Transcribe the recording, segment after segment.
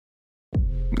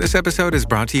This episode is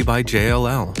brought to you by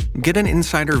JLL. Get an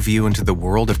insider view into the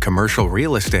world of commercial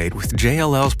real estate with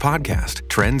JLL's podcast,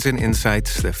 Trends and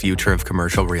Insights, the Future of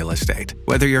Commercial Real Estate.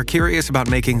 Whether you're curious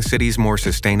about making cities more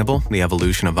sustainable, the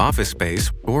evolution of office space,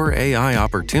 or AI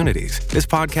opportunities, this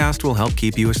podcast will help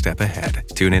keep you a step ahead.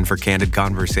 Tune in for candid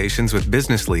conversations with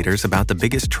business leaders about the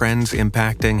biggest trends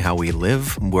impacting how we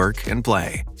live, work, and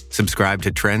play. Subscribe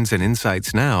to Trends and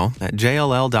Insights now at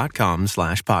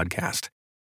jll.com/podcast.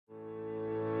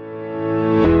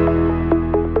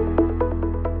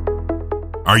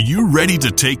 Are you ready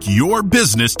to take your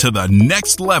business to the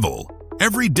next level?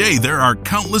 Every day there are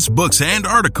countless books and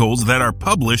articles that are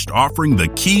published offering the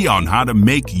key on how to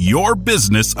make your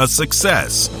business a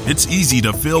success. It's easy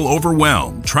to feel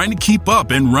overwhelmed trying to keep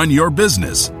up and run your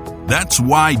business. That's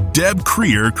why Deb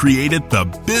Creer created the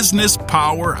Business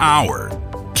Power Hour.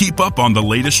 Keep up on the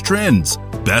latest trends,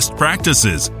 best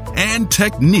practices, and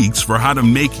techniques for how to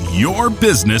make your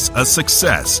business a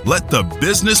success. Let the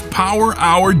Business Power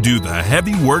Hour do the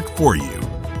heavy work for you.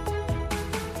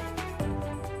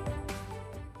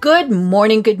 Good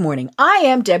morning, good morning. I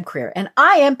am Deb Creer, and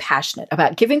I am passionate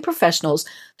about giving professionals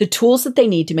the tools that they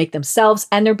need to make themselves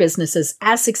and their businesses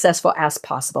as successful as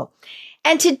possible.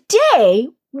 And today,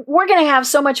 we're going to have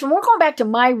so much fun. We're going back to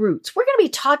my roots. We're going to be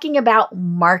talking about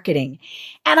marketing.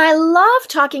 And I love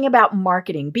talking about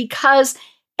marketing because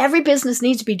every business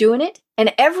needs to be doing it,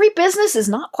 and every business is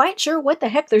not quite sure what the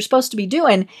heck they're supposed to be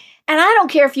doing. And I don't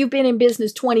care if you've been in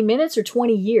business 20 minutes or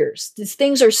 20 years. These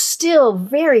things are still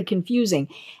very confusing.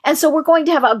 And so we're going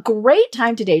to have a great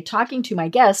time today talking to my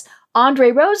guest,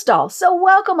 André Rosdahl. So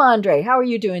welcome, André. How are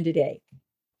you doing today?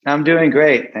 I'm doing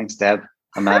great. Thanks, Deb.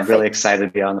 I'm really excited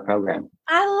to be on the program.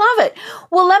 I love it.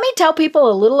 Well, let me tell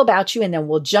people a little about you, and then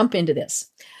we'll jump into this.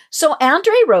 So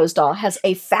André Rosdahl has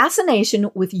a fascination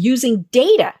with using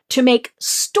data to make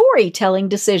storytelling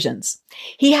decisions.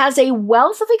 He has a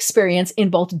wealth of experience in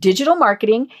both digital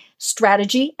marketing,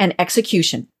 strategy, and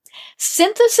execution.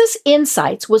 Synthesis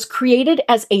Insights was created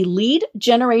as a lead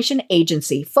generation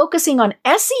agency focusing on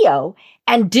SEO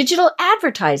and digital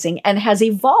advertising and has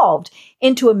evolved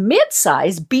into a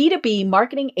mid-size B2B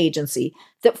marketing agency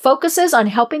that focuses on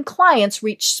helping clients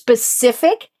reach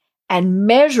specific and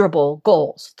measurable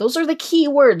goals. Those are the key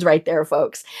words right there,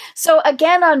 folks. So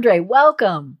again, André,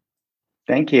 welcome.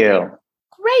 Thank you.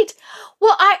 Great.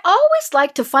 Well, I always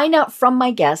like to find out from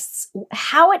my guests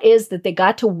how it is that they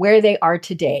got to where they are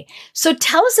today. So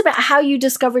tell us about how you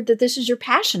discovered that this is your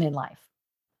passion in life.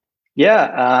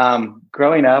 Yeah.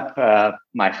 Growing up,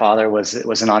 my father was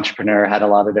an entrepreneur, had a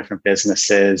lot of different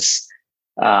businesses.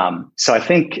 So I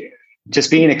think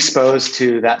just being exposed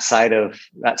to that side of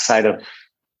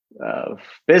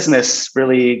business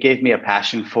really gave me a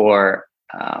passion for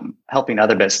helping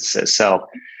other businesses. So,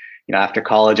 after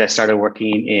college, I started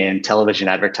working in television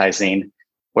advertising,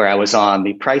 where I was on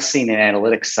the pricing and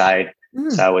analytics side.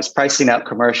 So I was pricing out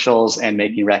commercials and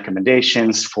making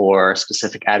recommendations for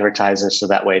specific advertisers, so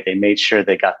that way they made sure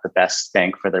they got the best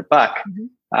bang for their buck.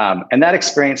 And that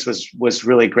experience was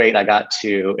really great. I got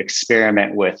to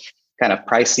experiment with kind of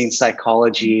pricing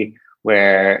psychology,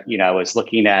 where I was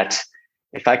looking at,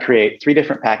 if I create 3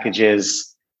 different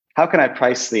packages, how can I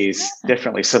price these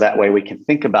differently so that way we can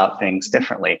think about things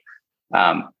differently?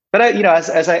 But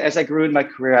as I grew in my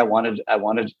career, I wanted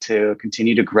to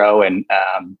continue to grow, and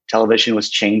television was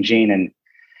changing, and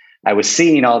I was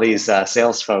seeing all these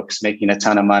sales folks making a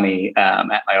ton of money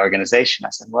at my organization.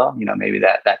 I said, well, maybe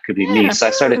that could be me. So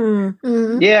I started,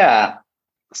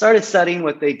 started studying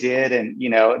what they did, and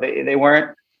they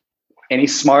weren't any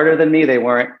smarter than me. They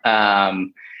weren't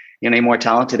any more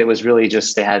talented. It was really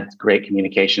just they had great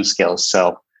communication skills.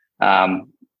 So I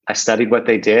studied what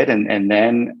they did, and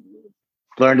then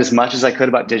learned as much as I could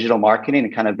about digital marketing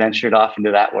and kind of ventured off into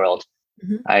that world.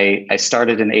 I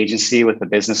started an agency with a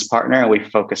business partner, and we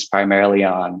focused primarily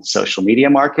on social media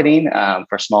marketing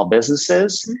for small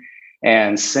businesses.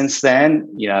 And since then,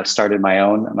 I've started my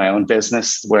own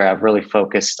business, where I've really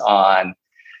focused on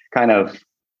kind of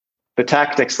the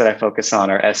tactics that I focus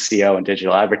on are SEO and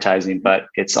digital advertising, but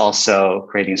it's also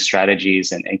creating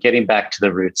strategies and getting back to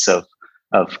the roots of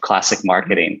classic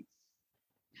marketing.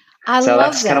 So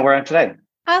that's kind of where I'm today.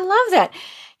 I love that.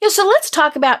 So let's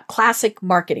talk about classic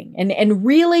marketing and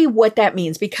really what that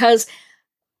means, because,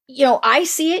 I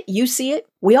see it, you see it,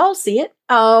 we all see it.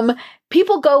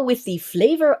 People go with the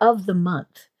flavor of the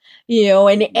month,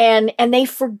 and they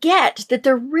forget that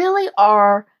there really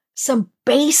are some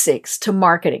basics to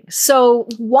marketing. So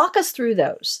walk us through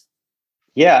those.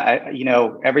 Yeah.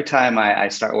 Every time I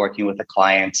start working with a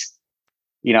client,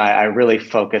 I really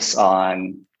focus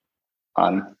on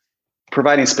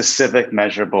providing specific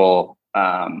measurable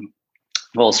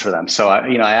goals for them. So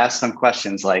I asked them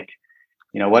questions like,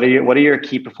 what are your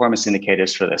key performance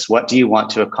indicators for this? What do you want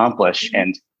to accomplish?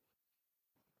 And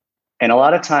a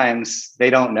lot of times they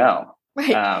don't know.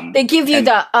 Right. They give you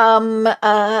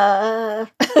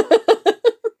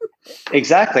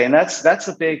Exactly. And that's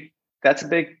a big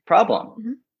problem.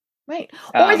 Mm-hmm. Right.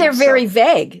 Or they're very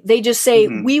vague. They just say,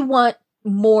 mm-hmm. we want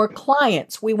more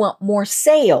clients. We want more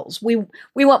sales. We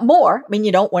want more. I mean,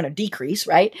 you don't want to decrease,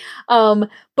 right?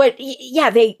 But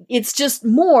yeah, it's just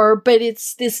more, but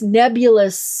it's this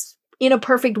nebulous, in a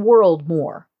perfect world,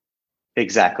 more.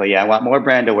 Exactly. Yeah. I want more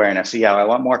brand awareness. So yeah, I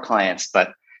want more clients,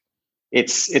 but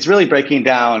it's really breaking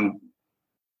down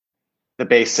the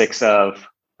basics of,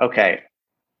 okay,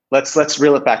 let's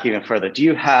reel it back even further. Do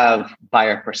you have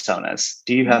buyer personas?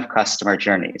 Do you have customer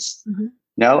journeys? Mm-hmm.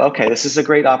 No? Okay, this is a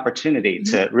great opportunity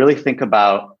to really think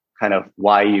about kind of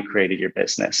why you created your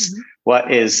business. Mm-hmm.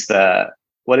 What is the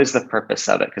purpose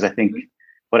of it? Because I think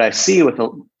what I see with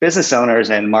business owners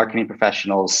and marketing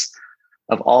professionals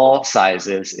of all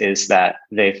sizes is that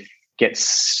they get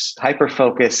hyper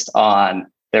focused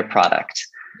on their product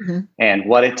and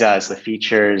what it does, the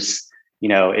features.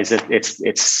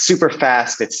 It's super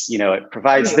fast. It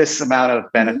provides this amount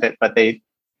of benefit, but they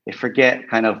forget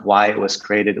kind of why it was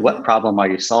created. What problem are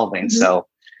you solving? So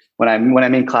when I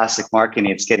mean classic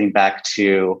marketing, it's getting back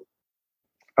to,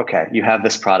 okay, you have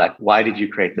this product. Why did you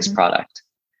create this product?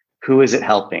 Who is it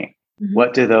helping?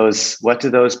 What do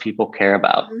those people care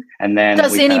about? And then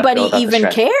does anybody even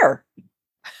care?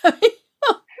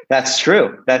 That's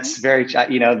true. That's very,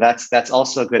 that's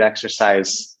also a good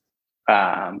exercise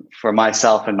for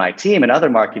myself and my team and other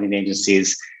marketing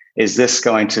agencies. Is this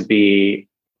going to be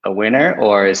a winner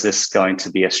or is this going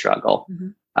to be a struggle?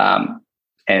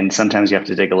 And sometimes you have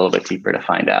to dig a little bit deeper to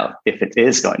find out if it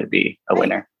is going to be a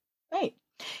winner. Right.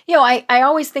 I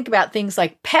always think about things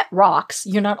like pet rocks.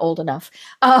 You're not old enough.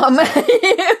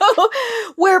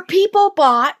 Where people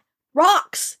bought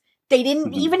rocks. They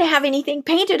didn't even have anything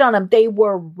painted on them. They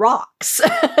were rocks.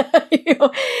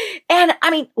 And I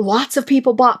mean, lots of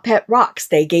people bought pet rocks.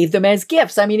 They gave them as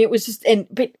gifts. I mean, it was just,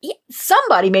 but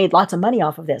somebody made lots of money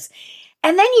off of this.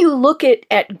 And then you look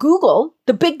at Google,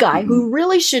 the big guy who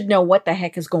really should know what the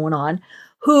heck is going on,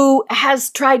 who has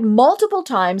tried multiple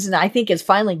times and I think has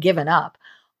finally given up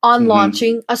on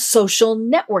launching a social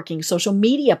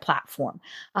media platform.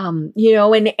 And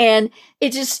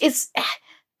it's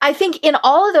I think in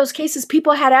all of those cases,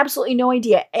 people had absolutely no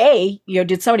idea.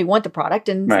 Did somebody want the product?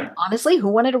 And honestly, who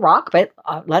wanted a rock? But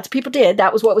lots of people did.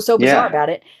 That was what was so bizarre about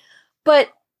it. But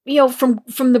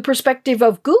from the perspective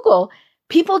of Google,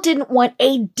 people didn't want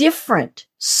a different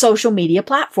social media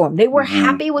platform. They were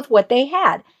happy with what they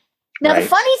had. Now, the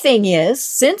funny thing is,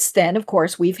 since then, of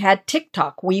course, we've had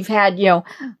TikTok. We've had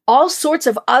all sorts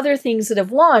of other things that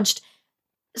have launched.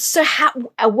 So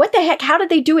what the heck? How did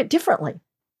they do it differently?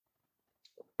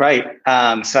 Right.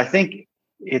 So I think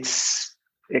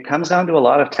it comes down to a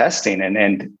lot of testing,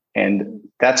 and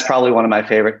that's probably one of my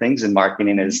favorite things in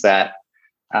marketing is that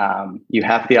you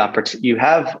have the opportunity.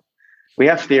 We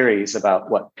have theories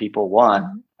about what people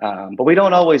want, but we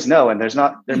don't always know, and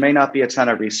there may not be a ton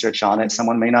of research on it.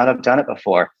 Someone may not have done it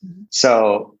before.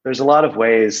 So there's a lot of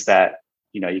ways that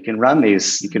you can run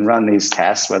these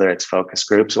tests, whether it's focus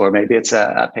groups or maybe it's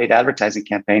a paid advertising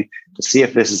campaign to see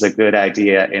if this is a good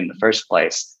idea in the first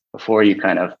place before you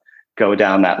kind of go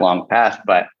down that long path.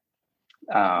 But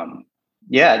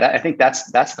I think that's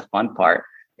the fun part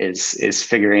is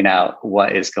figuring out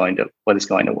what is going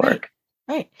to work.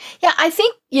 Right. Yeah. I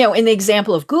think, in the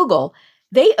example of Google,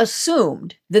 they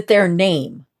assumed that their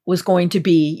name was going to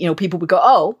be, people would go,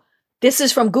 oh, this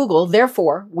is from Google,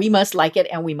 therefore we must like it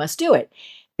and we must do it.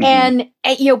 And,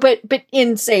 but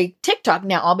in say TikTok,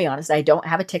 now I'll be honest, I don't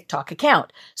have a TikTok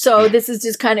account. So this is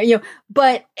just kind of,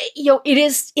 but it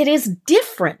is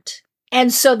different.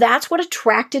 And so that's what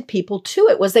attracted people to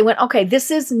it was they went, okay,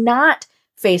 this is not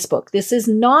Facebook. This is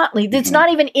not, it's not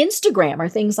even Instagram or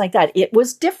things like that. It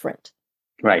was different.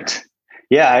 Right.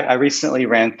 Yeah. I recently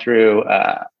ran through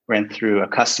a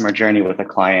customer journey with a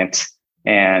client,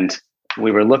 and we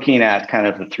were looking at kind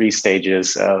of the three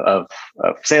stages of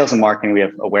sales and marketing. We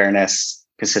have awareness,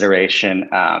 consideration,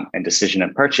 and decision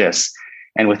and purchase.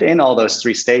 And within all those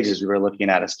three stages, we were looking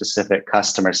at a specific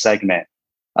customer segment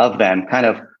of them, kind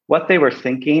of what they were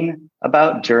thinking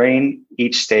about during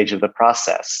each stage of the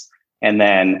process, and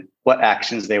then what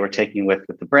actions they were taking with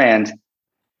the brand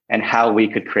and how we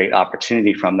could create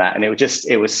opportunity from that. And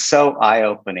it was so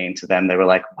eye-opening to them. They were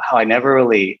like, wow, I never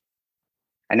really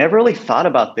thought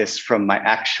about this from my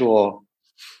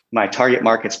target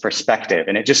market's perspective.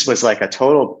 And it just was like a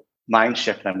total mind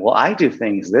shift. And well, I do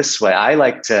things this way. I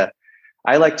like to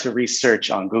I like to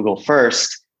research on Google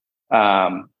first,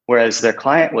 whereas their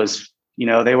client was,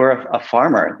 they were a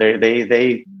farmer.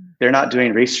 They're not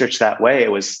doing research that way.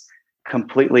 It was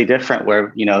completely different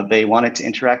where, they wanted to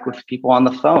interact with people on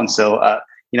the phone. So, a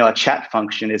chat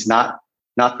function is not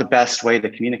the best way to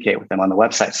communicate with them on the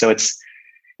website. So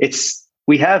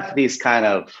we have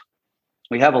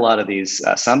a lot of these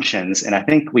assumptions, and I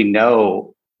think we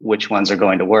know which ones are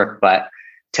going to work, but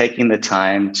taking the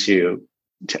time to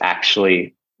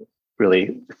actually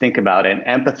really think about it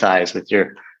and empathize with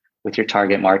your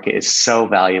target market is so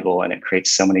valuable, and it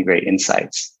creates so many great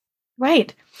insights.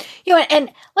 Right.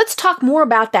 And let's talk more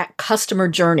about that customer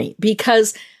journey,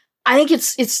 because I think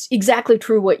it's exactly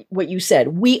true what you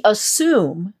said. We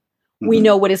assume we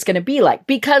know what it's going to be like,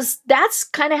 because that's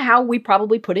kind of how we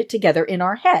probably put it together in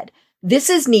our head. This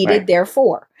is needed, right.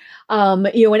 Therefore.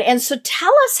 And so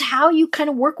tell us how you kind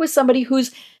of work with somebody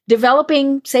who's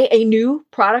developing, say, a new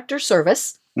product or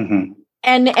service,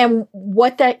 and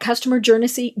what that customer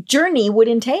journey would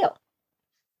entail.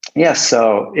 Yeah,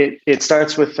 so it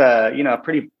starts with a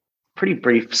pretty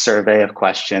brief survey of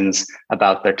questions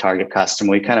about their target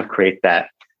customer. We kind of create that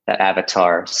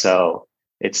avatar. So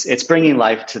it's bringing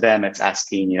life to them. It's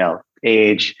asking,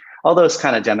 age, all those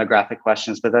kind of demographic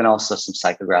questions, but then also some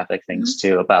psychographic things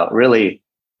too about really,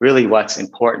 really what's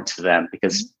important to them.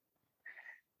 Because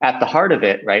at the heart of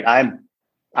it, right,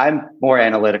 I'm more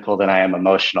analytical than I am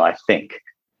emotional, I think.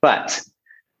 But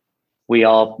we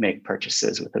all make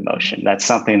purchases with emotion. That's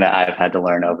something that I've had to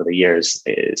learn over the years,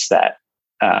 is that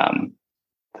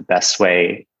the best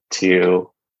way to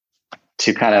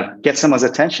kind of get someone's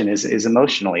attention is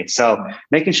emotionally. So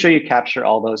making sure you capture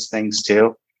all those things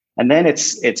too. And then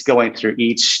it's going through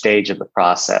each stage of the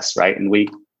process, right? And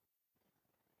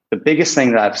the biggest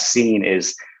thing that I've seen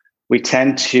is we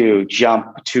tend to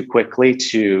jump too quickly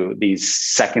to these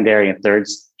secondary and third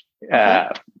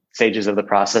stages of the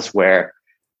process, where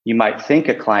you might think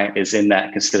a client is in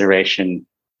that consideration.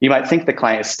 You might think the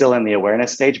client is still in the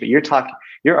awareness stage, but you're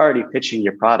already pitching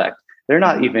your product. They're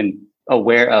not even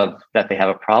aware of that they have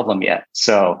a problem yet.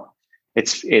 So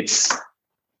it's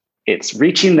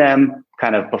reaching them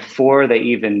kind of before they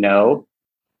even know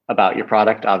about your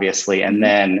product, obviously, and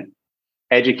then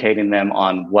educating them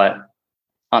on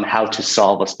how to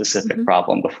solve a specific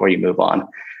problem before you move on.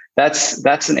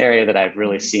 That's an area that I've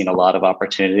really seen a lot of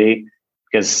opportunity,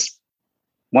 because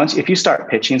if you start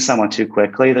pitching someone too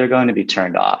quickly, they're going to be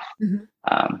turned off.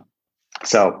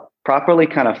 So properly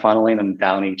kind of funneling them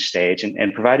down each stage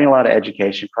and providing a lot of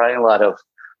education, providing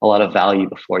a lot of value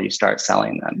before you start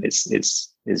selling them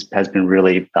has been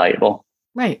really valuable.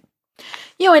 Right.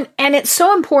 And it's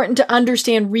so important to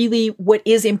understand really what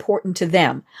is important to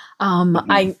them.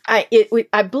 I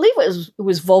believe it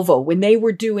was Volvo, when they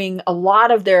were doing a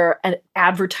lot of their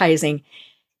advertising.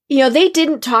 They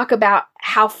didn't talk about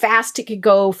how fast it could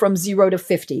go from 0 to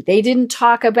 50. They didn't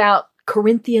talk about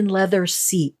Corinthian leather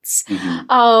seats. They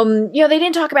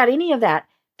didn't talk about any of that.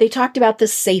 They talked about the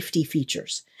safety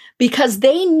features, because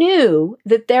they knew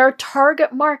that their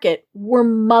target market were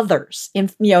mothers, and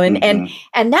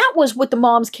that was what the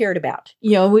moms cared about.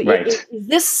 Right. Is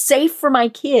this safe for my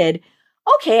kid?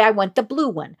 Okay, I want the blue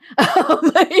one. Because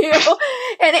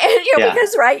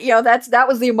right, that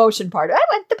was the emotion part. I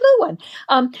want the blue one.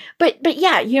 But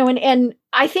yeah, and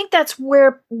I think that's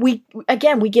where we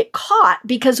get caught,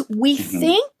 because we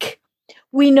think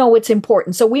we know what's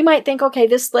important. So we might think, okay,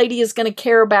 this lady is going to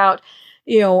care about,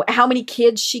 how many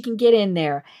kids she can get in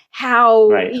there,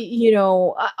 how,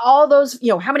 all those,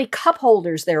 how many cup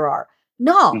holders there are.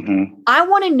 No, I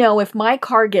want to know if my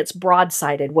car gets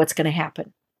broadsided, what's going to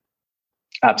happen.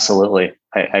 Absolutely.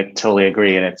 I totally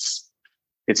agree. And it's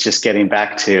just getting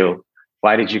back to,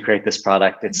 why did you create this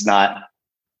product? It's not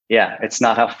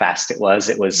how fast it was.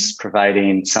 It was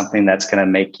providing something that's going to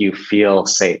make you feel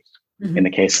safe. In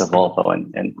the case of Volvo,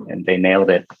 and they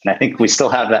nailed it. And I think we still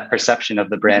have that perception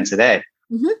of the brand today.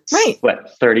 Right.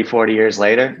 What, 30, 40 years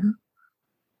later?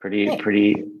 Pretty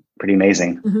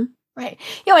amazing. Right.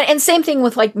 And same thing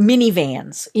with like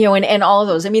minivans, and all of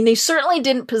those. I mean, they certainly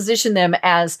didn't position them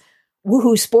as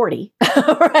woohoo sporty,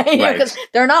 right? Because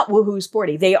they're not woohoo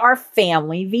sporty. They are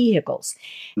family vehicles.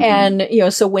 And,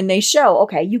 so when they show,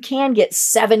 okay, you can get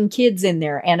 7 kids in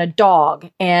there and a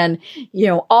dog and,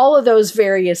 all of those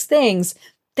various things,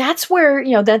 that's where,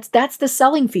 that's the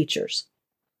selling features.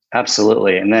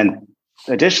 Absolutely. And then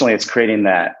additionally, it's creating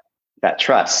that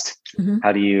trust.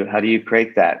 How do you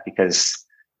create that? Because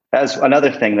that's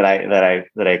another thing that I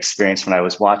experienced when I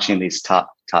was watching these top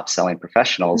selling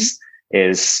professionals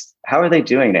is, how are they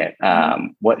doing it?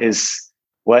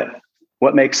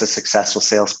 What makes a successful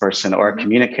salesperson or a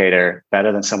communicator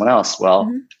better than someone else?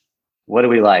 Well, what do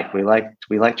we like? We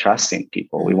like trusting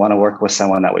people. We want to work with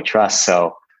someone that we trust.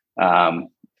 So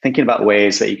thinking about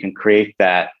ways that you can create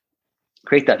that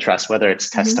trust, whether it's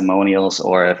testimonials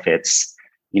or if it's,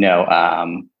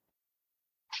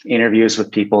 interviews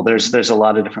with people, there's a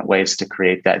lot of different ways to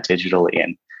create that digitally.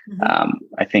 And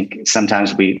I think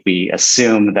sometimes we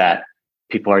assume that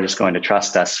people are just going to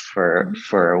trust us for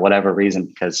whatever reason,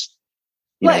 because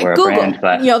we're Google, a brand,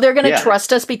 but they're going to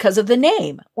trust us because of the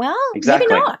name. Well, exactly.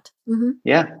 Maybe not.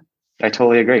 Yeah, I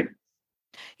totally agree.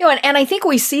 And I think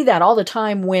we see that all the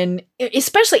time when,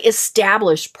 especially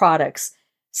established products,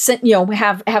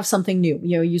 have something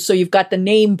new. So you've got the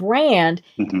name brand,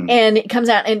 and it comes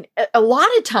out, and a lot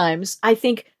of times I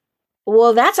think,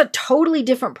 well, that's a totally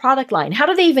different product line. How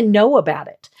do they even know about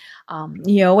it? And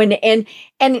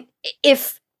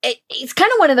if it's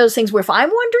kind of one of those things where if I'm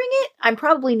wondering it, I'm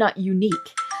probably not unique.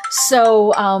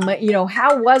 So,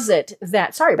 how was it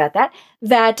that? Sorry about that.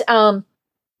 That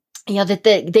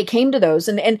that they came to those,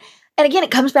 and again,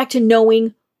 it comes back to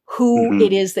knowing who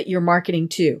it is that you're marketing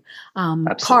to.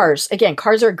 Cars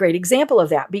are a great example of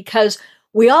that, because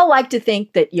we all like to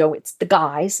think that, it's the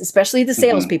guys, especially the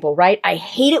salespeople, right? I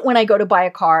hate it when I go to buy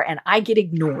a car and I get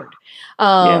ignored.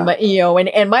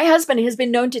 And my husband has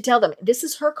been known to tell them, this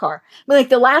is her car. Like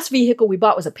the last vehicle we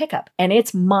bought was a pickup, and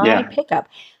it's my pickup.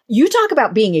 You talk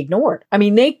about being ignored. I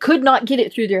mean, they could not get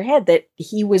it through their head that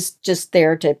he was just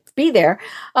there to be there.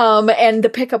 And the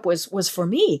pickup was for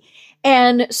me.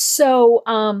 And so,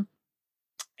 but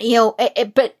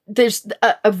there's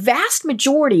a vast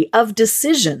majority of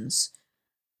decisions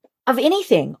of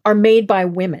anything are made by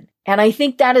women. And I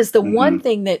think that is the one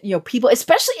thing that, people,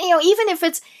 especially, even if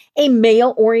it's a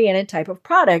male oriented type of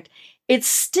product, it's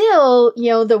still,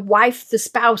 the wife, the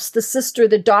spouse, the sister,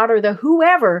 the daughter, the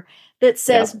whoever that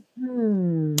says,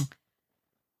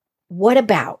 what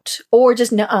about, or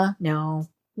just, no,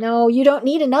 you don't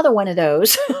need another one of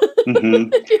those.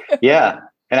 Yeah.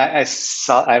 And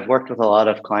I've worked with a lot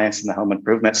of clients in the home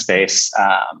improvement space.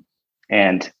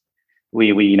 And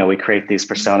we create these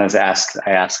personas. I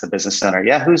ask the business owner,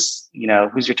 who's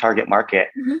your target market?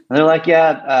 And they're like,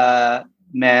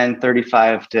 men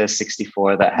 35 to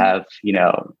 64 that have,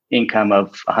 income of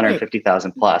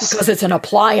 150,000 plus. Because it's an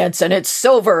appliance and it's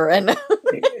silver and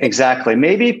exactly.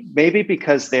 Maybe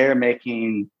because they're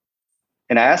making,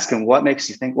 and I ask them, what makes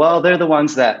you think, well, they're the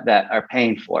ones that are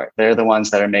paying for it. They're the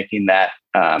ones that are making that,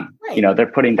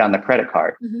 they're putting down the credit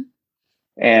card.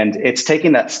 And it's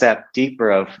taking that step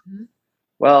deeper of,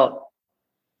 well,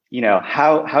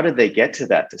 how did they get to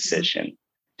that decision?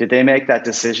 Did they make that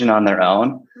decision on their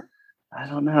own? I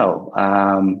don't know.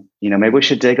 Maybe we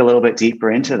should dig a little bit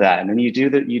deeper into that. And then you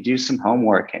do some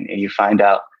homework and you find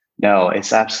out, no,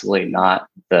 it's absolutely not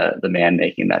the man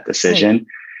making that decision.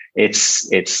 Right. It's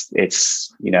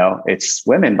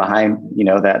women behind,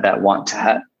 that want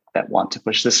to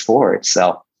push this forward.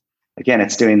 So again,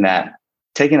 it's doing that,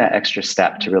 taking that extra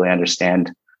step to really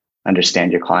understand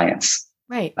your clients.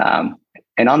 Right.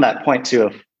 And on that point too,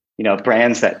 of,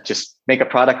 brands that just make a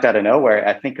product out of nowhere,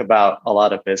 I think about a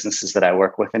lot of businesses that I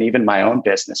work with, and even my own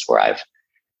business where I've,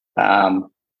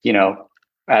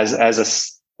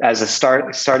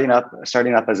 starting up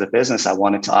as a business, I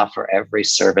wanted to offer every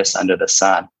service under the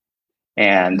sun.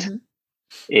 And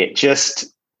it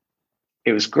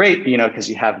was great, because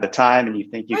you have the time and you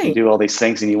think you can do all these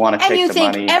things and you want to take the money. And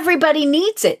you think everybody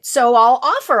needs it, so I'll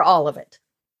offer all of it.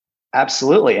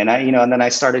 Absolutely. And and then I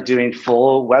started doing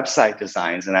full website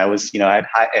designs, and I was, I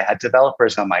had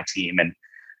developers on my team, and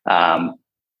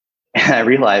I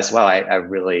realized, wow, I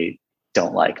really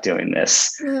don't like doing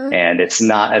this. And it's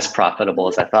not as profitable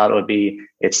as I thought it would be.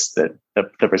 It's the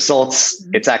results.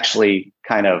 It's actually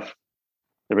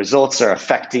the results are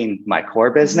affecting my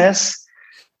core business.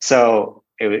 So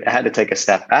I had to take a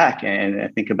step back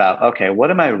and think about, okay,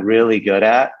 what am I really good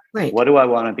at? Right. What do I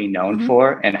want to be known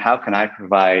for? And how can I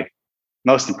provide,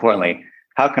 most importantly,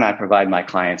 how can I provide my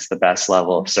clients the best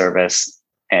level of service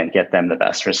and get them the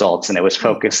best results? And it was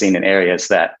focusing in areas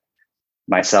that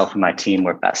myself and my team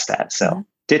were best at. So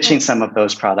ditching some of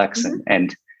those products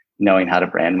and knowing how to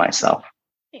brand myself.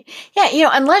 Yeah.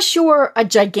 Unless you're a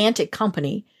gigantic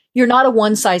company, you're not a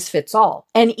one size fits all.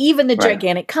 And even the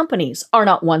gigantic companies are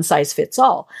not one size fits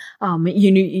all.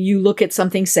 You look at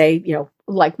something, say,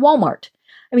 like Walmart.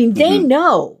 I mean, they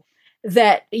know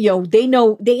that,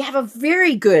 they have a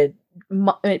very good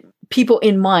people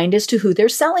in mind as to who they're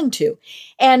selling to.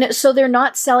 And so they're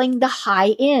not selling the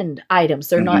high end items.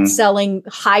 They're not selling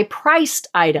high priced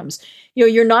items.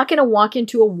 You're not going to walk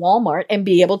into a Walmart and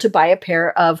be able to buy a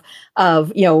pair of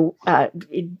the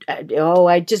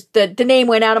name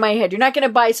went out of my head. You're not going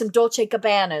to buy some Dolce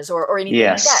Gabbanas or anything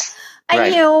like that.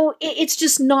 You know, it's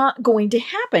just not going to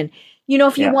happen. You know,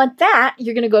 if you want that,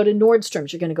 you're going to go to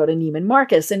Nordstrom's, you're going to go to Neiman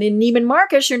Marcus. And in Neiman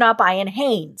Marcus, you're not buying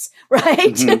Hanes, right?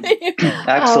 Mm-hmm.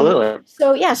 Absolutely.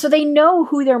 So they know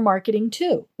who they're marketing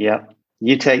to. Yeah.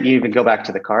 You even go back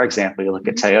to the car example, you look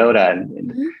at Toyota,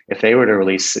 and if they were to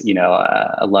release, you know,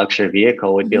 a luxury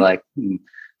vehicle, we'd be like, this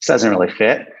doesn't really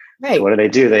fit. Right. So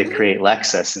what do? They create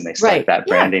Lexus, and they start that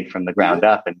branding from the ground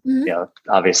up. And, you know,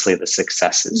 obviously the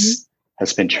success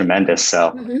has been tremendous.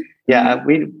 So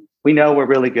we know we're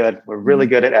really good. We're really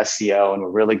good at SEO, and we're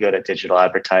really good at digital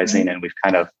advertising. And we've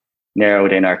kind of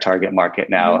narrowed in our target market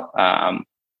now.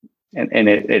 And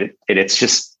it's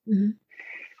just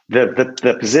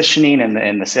the positioning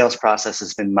and the sales process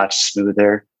has been much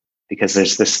smoother because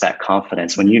there's that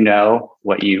confidence when you know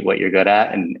what you're good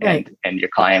at, and your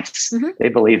clients, they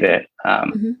believe it.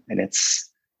 And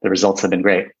the results have been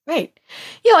great. Right.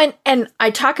 You know, and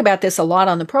I talk about this a lot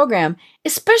on the program,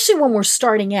 especially when we're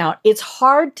starting out. It's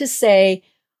hard to say,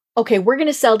 okay, we're going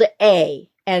to sell to A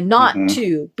and not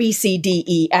to B, C, D,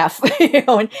 E, F, you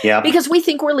know, because we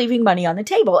think we're leaving money on the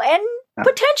table. And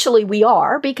potentially we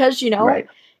are, because, you know,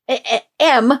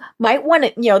 M might want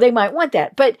it, you know, they might want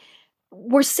that, but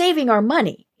we're saving our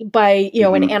money by, you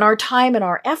know, and our time and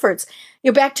our efforts. You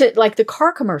know, back to like the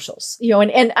car commercials, you know,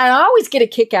 and I always get a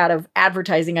kick out of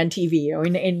advertising on TV, you know,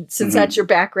 and since that's your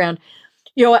background,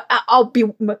 you know,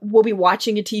 we'll be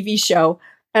watching a TV show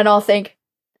and I'll think,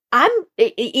 I'm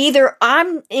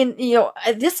in, you know,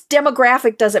 this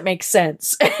demographic doesn't make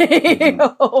sense. You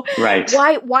know? Right.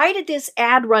 Why did this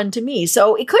ad run to me?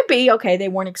 So it could be, okay, they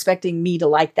weren't expecting me to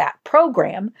like that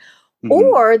program.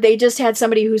 Or they just had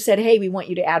somebody who said, hey, we want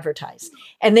you to advertise.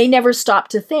 And they never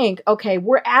stopped to think, okay,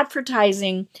 we're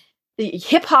advertising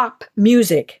hip hop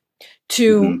music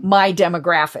to my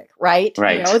demographic, right?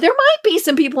 Right. You know, there might be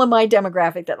some people in my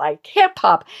demographic that like hip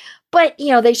hop, but,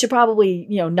 you know, they should probably,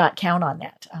 you know, not count on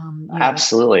that.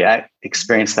 Absolutely. I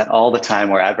experience that all the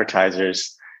time where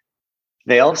advertisers,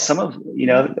 a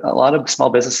lot of small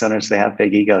business owners, they have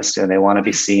big egos too, and they want to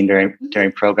be seen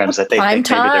during programs that they think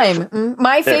time.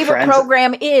 My favorite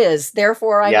program is,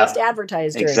 therefore I must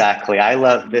advertise during. Exactly. I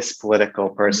love this political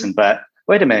person, but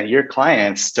wait a minute, your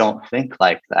clients don't think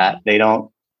like that. They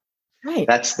don't. Right.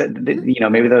 That's you know,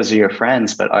 maybe those are your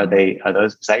friends, but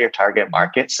is that your target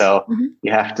market? So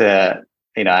you have to,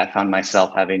 you know, I found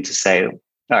myself having to say,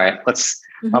 all right, let's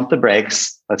pump the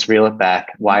brakes. Let's reel it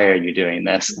back. Why are you doing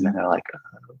this? And then they're like,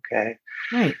 oh, okay.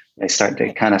 Right.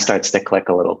 They kind of starts to click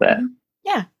a little bit.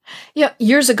 Yeah. Yeah.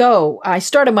 Years ago, I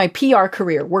started my PR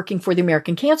career working for the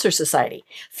American Cancer Society.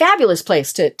 Fabulous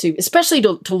place to especially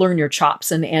to learn your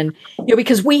chops. And, you know,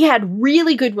 because we had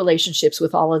really good relationships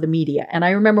with all of the media. And I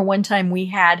remember one time we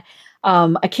had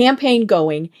a campaign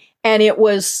going, and it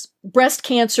was breast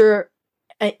cancer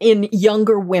in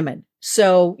younger women.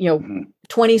 So, you know,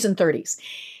 20s and 30s.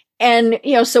 And,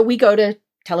 you know, so we go to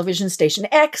television station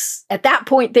X. At that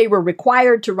point, they were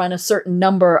required to run a certain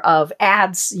number of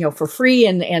ads, you know, for free.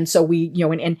 And so we, you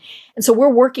know, and so we're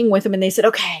working with them, and they said,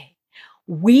 okay,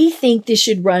 we think this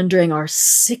should run during our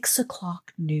 6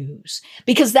 o'clock news,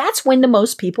 because that's when the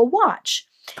most people watch.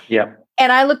 Yeah.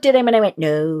 And I looked at him and I went,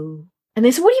 no. And they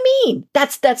said, what do you mean?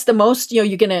 That's the most, you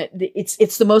know,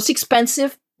 it's the most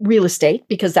expensive real estate,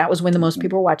 because that was when the most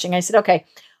people were watching. I said, okay,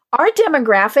 our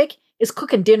demographic is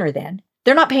cooking dinner then.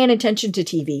 They're not paying attention to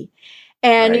TV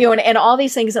and, you know, and all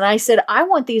these things. And I said, I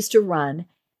want these to run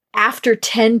after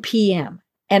 10 p.m.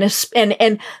 And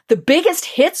the biggest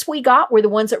hits we got were the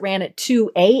ones that ran at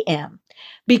 2 a.m.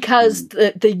 because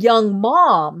the young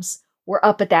moms were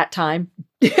up at that time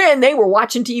and they were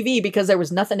watching TV because there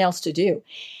was nothing else to do.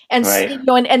 And, you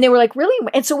know, and they were like, really?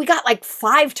 And so we got like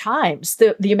 5 times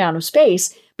the amount of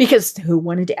space, because who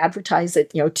wanted to advertise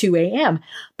at, you know, 2 a.m.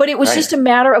 But it was just a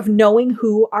matter of knowing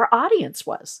who our audience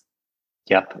was.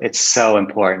 Yep. It's so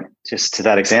important. Just to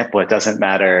that example, it doesn't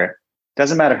matter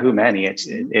who many,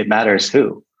 it matters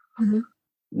who. And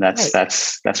that's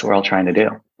what we're all trying to do.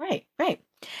 Right.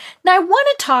 Now I want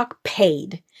to talk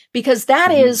paid, because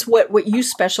that is what you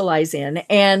specialize in.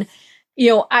 And, you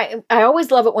know, I always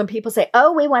love it when people say,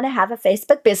 oh, we want to have a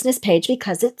Facebook business page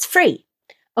because it's free.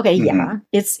 Okay. Yeah.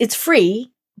 It's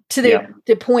free to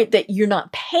the point that you're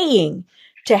not paying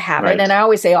to have it. And I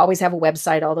always say, always have a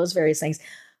website, all those various things.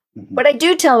 But I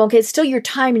do tell them, okay, it's still your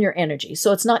time and your energy.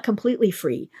 So it's not completely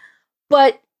free.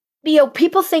 But, you know,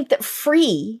 people think that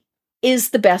free is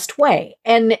the best way.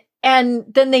 And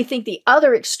then they think the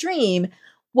other extreme,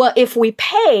 well, if we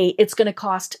pay, it's going to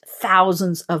cost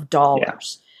thousands of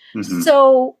dollars.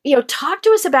 So, you know, talk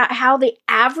to us about how the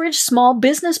average small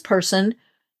business person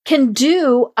can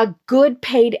do a good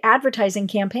paid advertising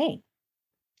campaign.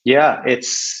 Yeah,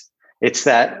 it's it's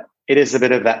that it is a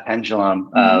bit of that pendulum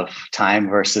of time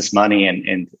versus money.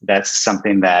 And that's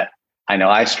something that I know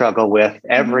I struggle with.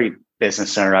 Every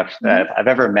business owner I've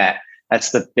ever met,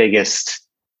 that's the biggest,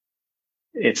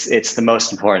 it's the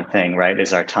most important thing, right?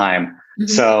 Is our time.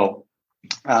 So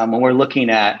when we're looking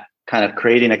at kind of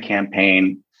creating a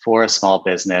campaign for a small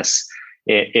business,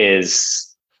 it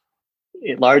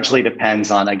largely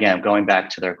depends on, again, going back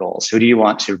to their goals. Who do you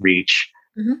want to reach?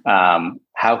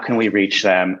 How can we reach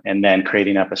them? And then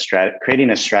creating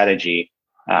a strategy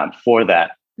for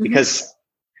that. Because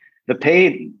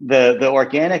the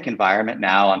organic environment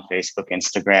now on Facebook,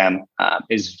 Instagram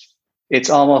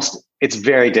it's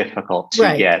very difficult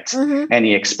to get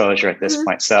any exposure at this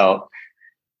point. So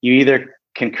you either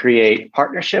can create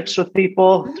partnerships with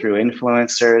people through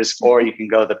influencers, or you can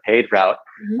go the paid route.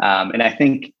 And I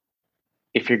think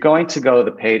if you're going to go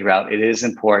the paid route, it is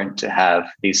important to have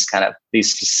these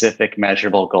specific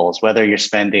measurable goals, whether you're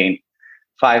spending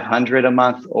 $500 a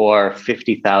month or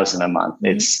 $50,000 a month.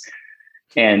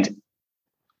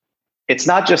 It's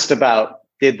not just about,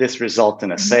 did this result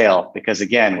in a sale? Because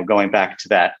again, we're going back to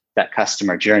that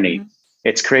customer journey.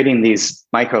 It's creating these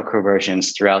micro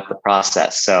conversions throughout the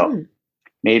process. So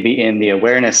maybe in the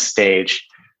awareness stage,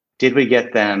 did we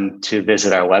get them to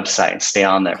visit our website and stay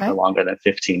on there for longer than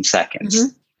 15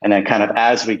 seconds? And then kind of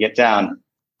as we get down,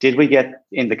 did we get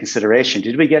into consideration?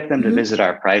 Did we get them to visit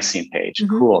our pricing page?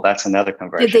 Cool. That's another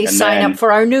conversion. Did they sign up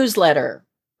for our newsletter?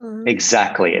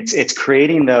 Exactly. It's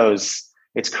creating those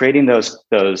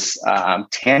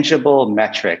tangible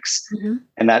metrics.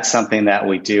 And that's something that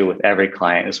we do with every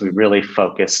client, is we really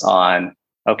focus on,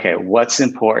 okay, what's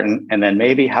important? And then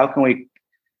maybe how can we,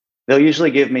 they'll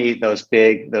usually give me those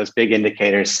big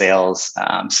indicators, sales,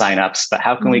 signups, but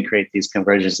how can we create these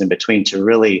conversions in between to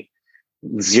really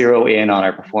zero in on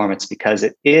our performance? Because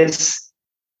it is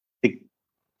the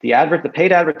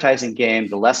paid advertising game.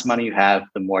 The less money you have,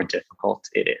 the more difficult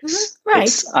it is. Right.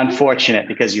 It's unfortunate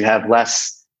because you have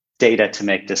less data to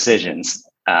make decisions.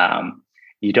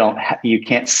 You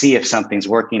can't see if something's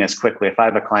working as quickly. If I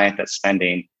have a client that's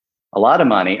spending a lot of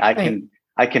money, I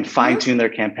can fine tune their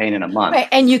campaign in a month. Right.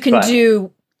 And you can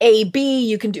do A/B,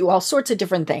 you can do all sorts of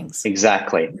different things.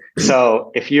 Exactly.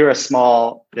 So if you're a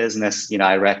small business,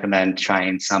 I recommend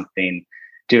trying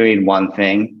doing one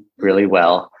thing really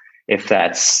well. If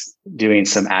that's doing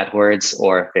some AdWords,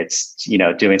 or if it's,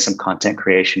 doing some content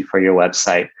creation for your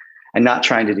website, and not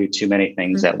trying to do too many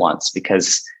things at once,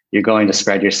 because you're going to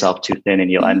spread yourself too thin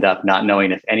and you'll end up not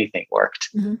knowing if anything worked.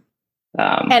 So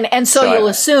you'll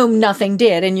assume nothing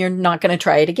did, and you're not going to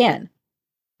try it again.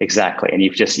 Exactly. And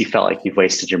you felt like you've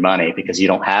wasted your money because you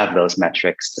don't have those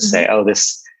metrics to say, oh,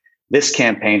 this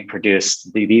campaign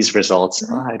produced these results.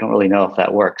 Oh, I don't really know if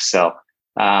that works. So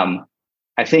I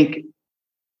think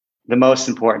the most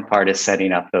important part is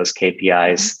setting up those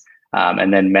KPIs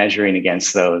and then measuring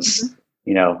against those,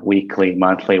 weekly,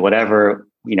 monthly, whatever,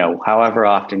 however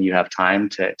often you have time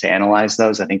to analyze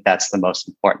those. I think that's the most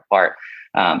important part.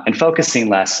 And focusing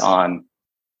less on,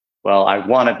 well, I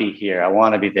want to be here, I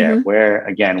want to be there. Where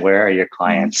are your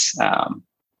clients?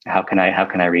 How can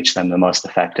I reach them the most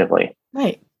effectively?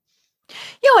 Right.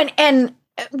 And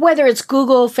whether it's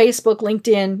Google, Facebook,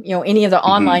 LinkedIn, any of the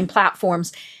online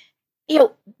platforms, you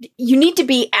need to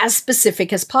be as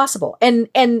specific as possible. And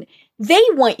they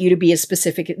want you to be as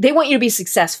specific. They want you to be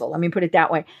successful. Let me put it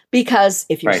that way. Because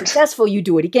if you're successful, you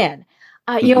do it again.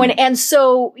 And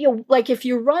so, like if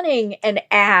you're running an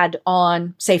ad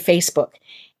on, say, Facebook,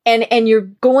 and you're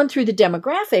going through the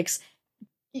demographics,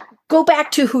 go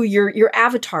back to who your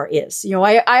avatar is.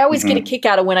 I always get a kick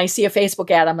out of when I see a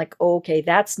Facebook ad. I'm like, okay,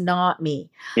 that's not me.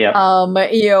 Yeah.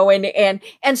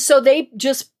 And so they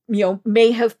just,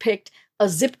 may have picked a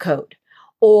zip code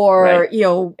or,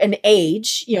 an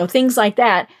age, things like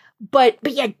that. But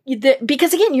yeah,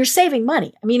 because again, you're saving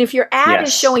money. I mean, if your ad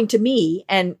is showing to me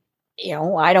and,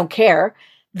 I don't care,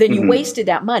 then you wasted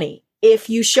that money. If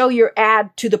you show your ad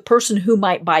to the person who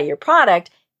might buy your product,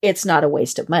 it's not a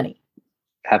waste of money.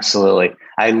 Absolutely.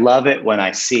 I love it when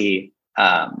I see,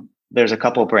 there's a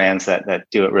couple of brands that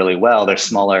do it really well. They're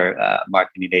smaller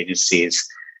marketing agencies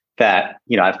that,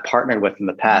 I've partnered with in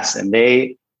the past, and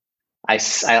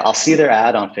I'll see their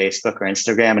ad on Facebook or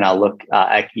Instagram, and I'll look,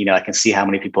 I can see how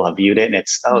many people have viewed it, and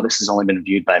it's, this has only been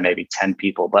viewed by maybe 10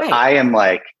 people, but I am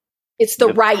like, it's the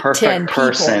right perfect 10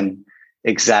 person. People.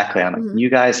 Exactly. I'm like, you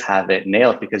guys have it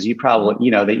nailed, because you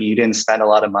probably, that you didn't spend a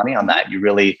lot of money on that.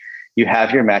 You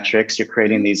have your metrics, you're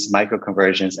creating these micro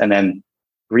conversions, and then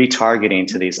retargeting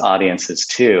to these audiences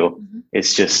too.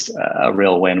 It's just a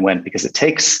real win-win, because it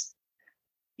takes,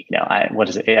 what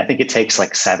is it? I think it takes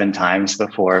like 7 times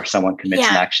before someone commits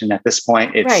an action at this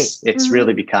point. It's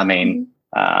really becoming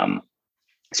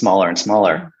smaller and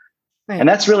smaller. Right. And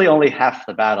that's really only half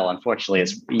the battle, unfortunately,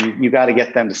 is you got to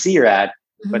get them to see your ad,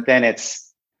 but then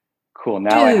it's cool.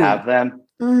 Now I have them.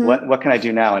 What can I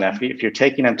do now? And if you're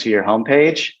taking them to your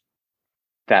homepage,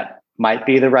 that might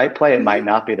be the right play. It might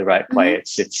not be the right play.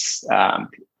 It's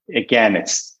again,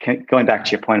 it's going back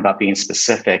to your point about being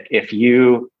specific. If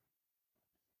you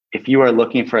are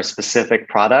looking for a specific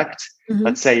product,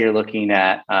 let's say you're looking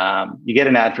at, you get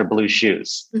an ad for blue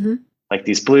shoes, like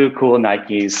these blue, cool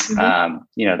Nikes,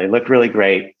 they look really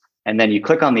great. And then you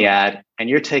click on the ad and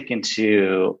you're taken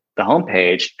to the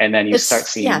homepage, and then you start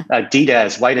seeing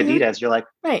Adidas, white Adidas. You're like,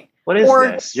 what is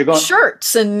this? You're going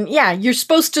shirts. And you're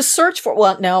supposed to search for,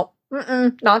 well, no,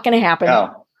 not going to happen.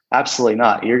 No, absolutely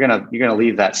not. You're going to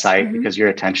leave that site because your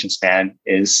attention span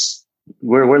is,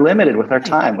 we're limited with our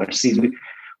time, which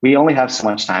we only have so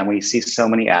much time. We see so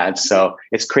many ads. So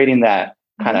it's creating that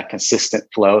kind of consistent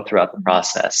flow throughout the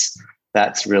process.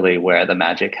 That's really where the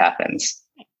magic happens.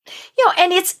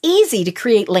 And it's easy to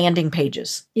create landing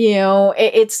pages.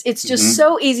 It's just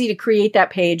so easy to create that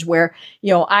page where,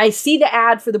 I see the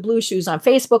ad for the blue shoes on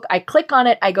Facebook. I click on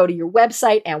it. I go to your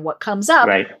website, and what comes up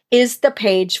is the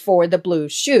page for the blue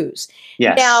shoes.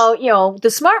 Yes. Now, the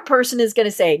smart person is going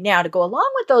to say, now to go along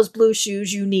with those blue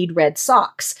shoes, you need red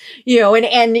socks, and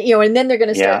then they're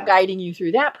going to start guiding you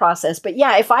through that process. But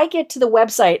if I get to the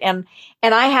website and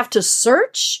I have to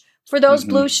search for those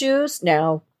blue shoes,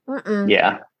 no.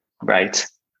 Yeah. Right.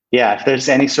 Yeah. If there's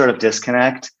any sort of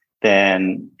disconnect,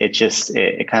 then it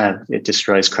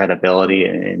destroys credibility.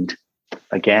 And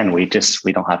again, we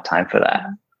don't have time for that.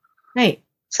 Right.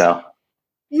 So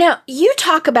now you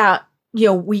talk about,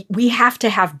 we have to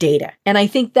have data. And I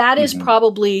think that is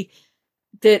probably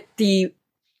that you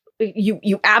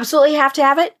absolutely have to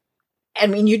have it. I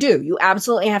mean, you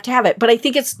absolutely have to have it. But I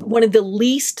think it's one of the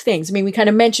least things. I mean, we kind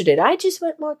of mentioned it. I just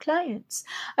want more clients.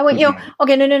 I want,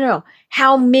 okay, no.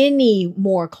 How many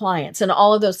more clients and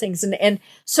all of those things? And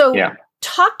so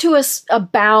talk to us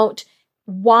about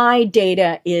why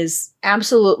data is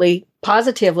absolutely,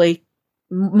 positively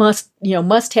must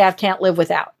have, can't live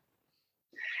without.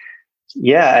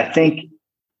 Yeah, I think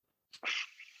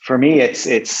for me,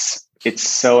 it's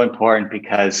so important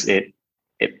because it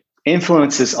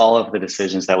influences all of the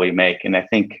decisions that we make. And I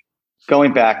think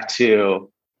going back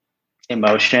to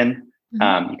emotion,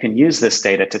 you can use this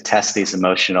data to test these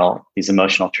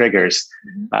emotional triggers.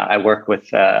 I work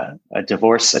with a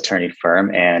divorce attorney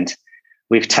firm, and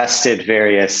we've tested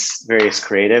various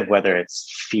creative, whether it's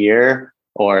fear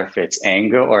or if it's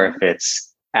anger or if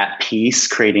it's at peace,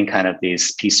 creating kind of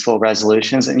these peaceful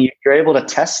resolutions. And you're able to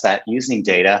test that using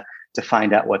data to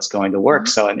find out what's going to work.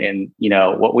 So, and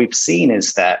what we've seen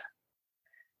is that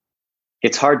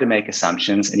it's hard to make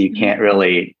assumptions, and you can't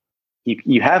really,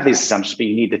 you have these assumptions, but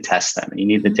you need to test them and you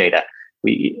need the data.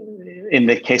 In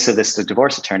the case of the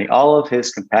divorce attorney, all of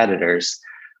his competitors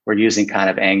were using kind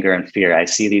of anger and fear. I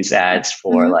see these ads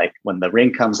for like when the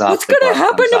ring comes off. What's going to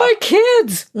happen to my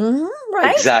kids?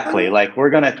 Right. Exactly. Like we're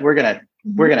going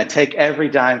to take every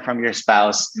dime from your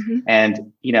spouse.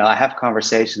 And, I have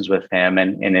conversations with him,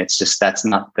 and it's just, that's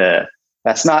not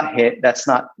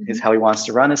how he wants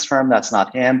to run his firm. That's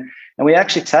not him. And we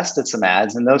actually tested some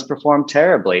ads, and those performed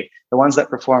terribly. The ones that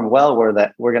performed well were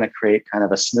that we're going to create kind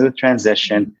of a smooth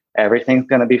transition. Everything's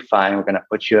going to be fine. We're going to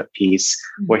put you at peace.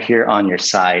 We're here on your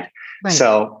side. Right.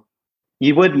 So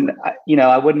I wouldn't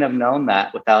have known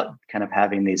that without kind of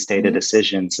having these data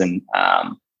decisions and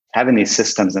having these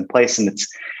systems in place. And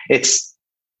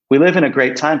we live in a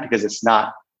great time because it's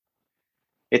not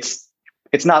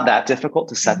that difficult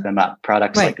to set them up.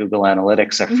 Products like Google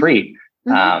Analytics are free.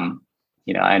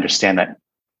 I understand that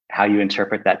how you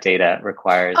interpret that data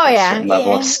requires a certain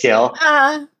level of skill,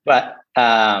 but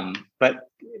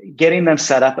getting them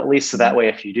set up at least so that way,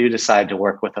 if you do decide to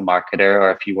work with a marketer,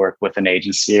 or if you work with an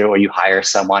agency, or you hire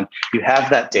someone, you have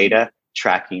that data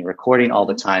tracking, recording all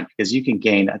the time, because you can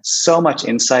gain so much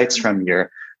insights from your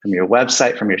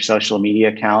website, from your social media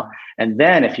account. And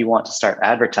then if you want to start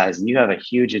advertising, you have a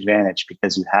huge advantage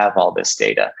because you have all this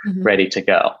data ready to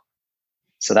go.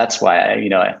 So that's why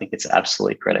I think it's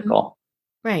absolutely critical.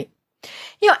 Right.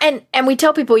 And we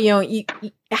tell people,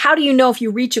 how do you know if you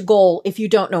reach a goal if you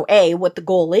don't know what the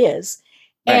goal is,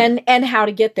 and how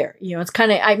to get there? It's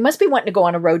kind of, I must be wanting to go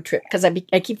on a road trip because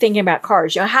I keep thinking about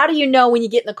cars. How do you know when you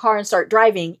get in the car and start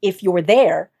driving if you're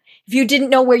there, if you didn't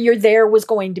know where your there was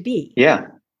going to be? Yeah,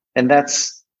 and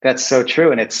that's so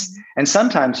true. And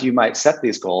sometimes you might set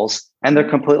these goals and they're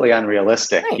completely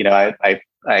unrealistic. Right.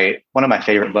 One of my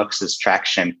favorite books is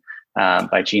Traction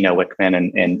by Gino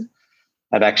Wickman. And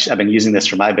I've been using this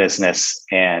for my business,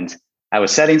 and I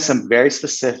was setting some very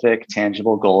specific,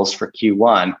 tangible goals for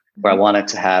Q1 where I wanted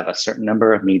to have a certain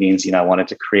number of meetings. I wanted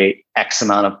to create X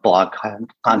amount of blog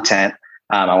content.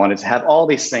 I wanted to have all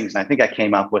these things. And I think I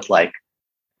came up with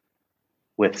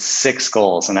 6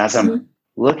 goals. And as I'm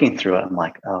looking through it, I'm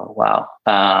like, oh, wow.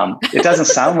 It doesn't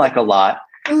sound like a lot,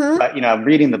 but I'm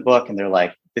reading the book and they're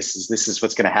like, this is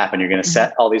what's going to happen. You're going to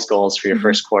set all these goals for your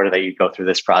first quarter that you go through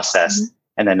this process.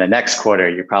 And then the next quarter,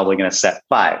 you're probably going to set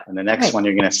 5. And the next one,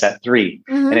 you're going to set 3.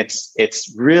 And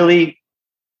it's really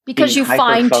because you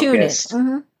fine tune it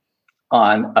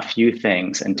on a few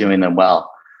things and doing them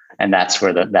well. And that's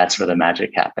where the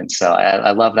magic happens. So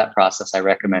I love that process. I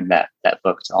recommend that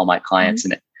book to all my clients.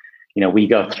 And we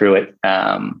go through it,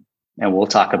 and we'll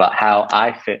talk about how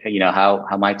I fit,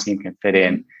 how my team can fit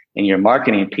in your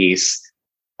marketing piece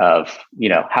of,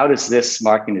 how does this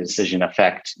marketing decision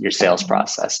affect your sales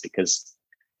process? Because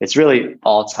it's really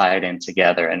all tied in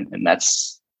together. And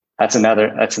that's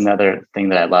another thing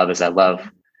that I love is I love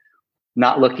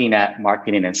not looking at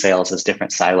marketing and sales as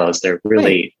different silos. They're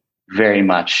really very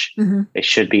much, they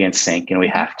should be in sync, and we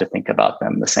have to think about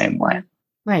them the same way.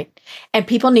 Right. And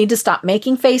people need to stop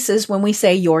making faces when we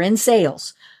say you're in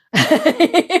sales.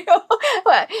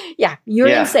 You're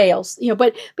in sales,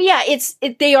 but yeah,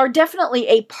 they are definitely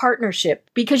a partnership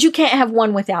because you can't have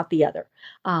one without the other.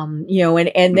 And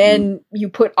then you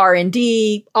put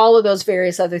R&D, all of those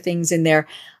various other things in there,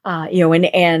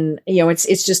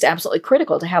 it's just absolutely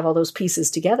critical to have all those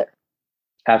pieces together.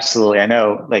 Absolutely. I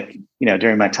know,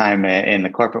 during my time in the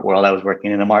corporate world, I was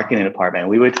working in the marketing department.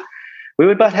 We would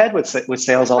butt head with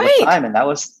sales all the time. And that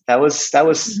was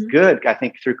good. I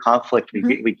think through conflict,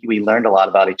 we learned a lot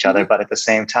about each other, but at the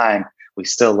same time, we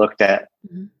still looked at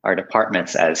our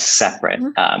departments as separate.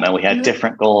 And we had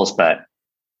different goals, but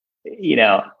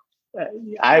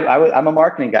I'm a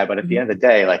marketing guy, but at the end of the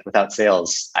day, without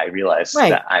sales, I realized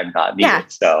that I'm not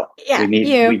needed. So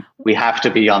we have to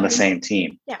be on the same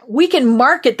team. Yeah. We can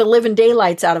market the living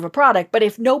daylights out of a product, but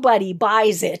if nobody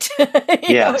buys it,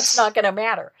 it's not going to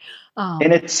matter.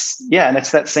 And it's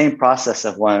that same process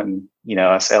of when,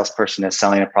 a salesperson is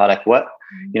selling a product, what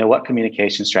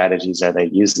communication strategies are they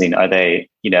using? Are they,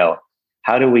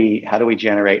 how do we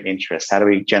generate interest? How do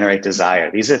we generate desire?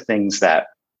 These are things that,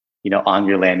 on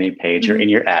your landing page or in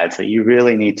your ads that you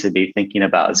really need to be thinking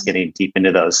about is getting deep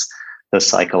into those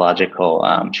psychological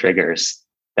triggers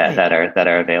that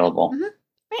are available.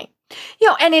 Right.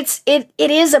 And it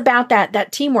is about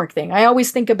that teamwork thing. I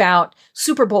always think about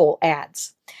Super Bowl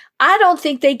ads. I don't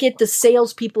think they get the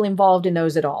salespeople involved in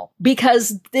those at all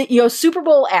because the Super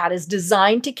Bowl ad is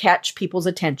designed to catch people's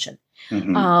attention.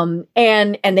 And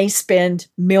they spend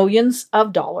millions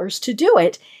of dollars to do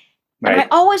it. Right. And I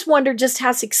always wonder just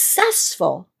how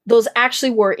successful those actually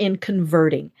were in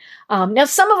converting. Now,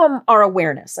 some of them are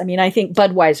awareness. I mean, I think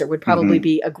Budweiser would probably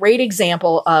be a great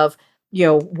example of,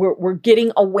 we're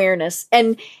getting awareness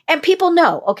and people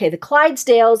know, okay, the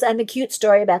Clydesdales and the cute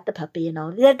story about the puppy and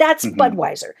all that's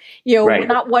Budweiser. We're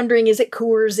not wondering, is it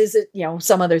Coors? Is it,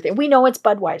 some other thing? We know it's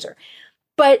Budweiser.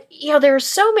 But, there are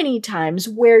so many times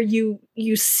where you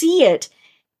see it.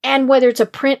 And whether it's a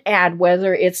print ad,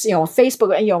 whether it's,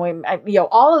 Facebook,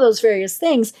 all of those various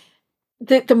things,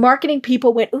 the marketing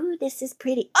people went, ooh, this is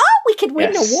pretty. Oh, we could win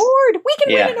an award. We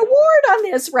can win an award on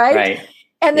this, right?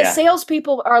 And the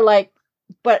salespeople are like,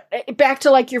 but back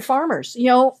to your farmers,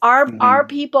 our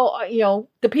people,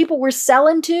 the people we're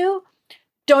selling to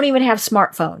don't even have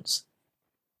smartphones.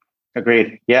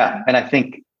 Agreed. Yeah. And I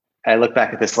think I look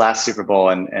back at this last Super Bowl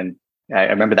and I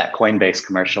remember that Coinbase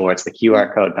commercial where it's the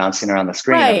QR code bouncing around the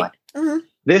screen. Right. I'm like,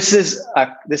 this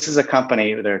is a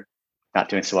company, they're not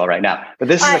doing so well right now, but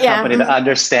this is a company that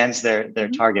understands their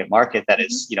target market that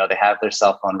is, they have their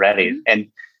cell phone ready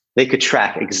and they could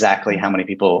track exactly how many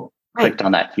people clicked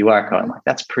on that QR code. I'm like,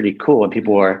 that's pretty cool. And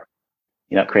people were,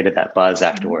 created that buzz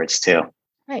afterwards too.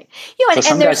 Right. So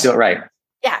some guys do it right.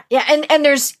 Yeah. Yeah. And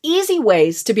there's easy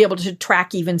ways to be able to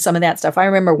track even some of that stuff. I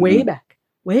remember way back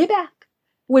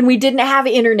when we didn't have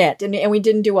internet and we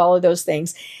didn't do all of those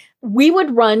things, we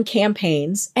would run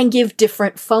campaigns and give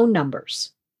different phone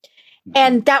numbers.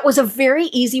 And that was a very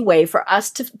easy way for us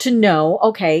to know,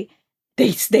 okay,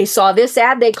 they saw this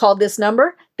ad, they called this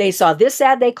number. They saw this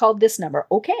ad, they called this number.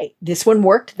 Okay, this one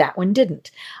worked, that one didn't.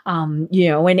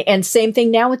 And same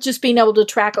thing now with just being able to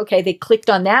track, okay, they clicked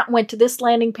on that, went to this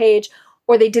landing page,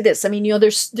 or they did this. I mean,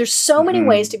 there's so many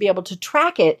ways to be able to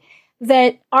track it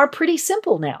that are pretty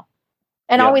simple now.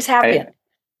 And always have been.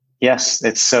 Yes,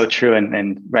 it's so true.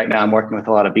 And right now I'm working with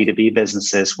a lot of B2B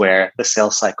businesses where the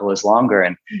sales cycle is longer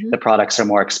and the products are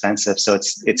more expensive. So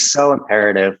it's so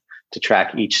imperative to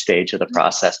track each stage of the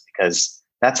process, because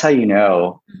that's how you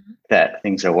know that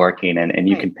things are working, and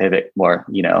you can pivot more,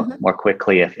 more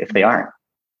quickly if they aren't.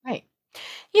 Right.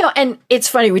 And it's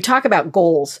funny, we talk about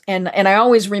goals, and I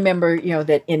always remember,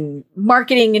 that in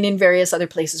marketing and in various other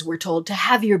places, we're told to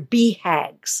have your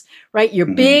BHAGs, right? Your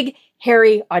big,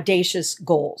 hairy, audacious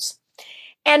goals.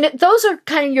 And those are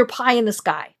kind of your pie in the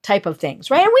sky type of things,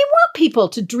 right? And we want people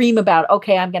to dream about,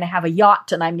 okay, I'm going to have a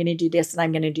yacht and I'm going to do this and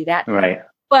I'm going to do that. Right.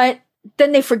 But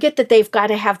then they forget that they've got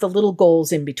to have the little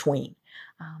goals in between.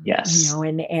 Yes.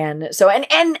 And so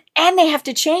they have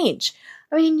to change.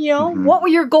 I mean, what were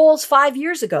your goals 5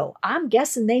 years ago? I'm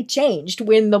guessing they changed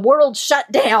when the world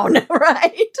shut down,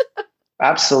 right?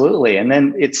 Absolutely. And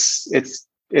then it's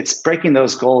breaking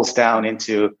those goals down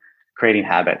into creating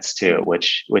habits too,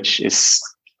 which is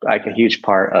like a huge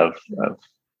part of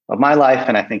my life.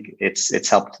 And I think it's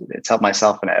helped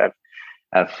myself, and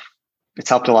it's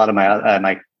helped a lot of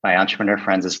my entrepreneur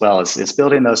friends as well, is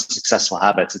building those successful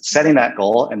habits. It's setting that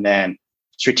goal, and then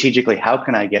strategically, how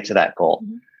can I get to that goal?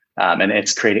 And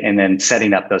it's creating, and then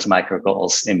setting up those micro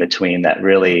goals in between that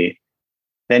really,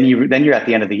 then you're at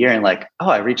the end of the year and like, oh,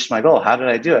 I reached my goal. How did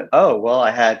I do it? Oh, well,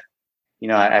 I had,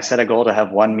 I set a goal to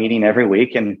have one meeting every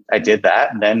week, and I did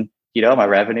that. And then, my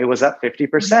revenue was up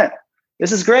 50%.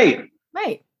 This is great.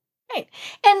 Right.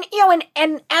 And,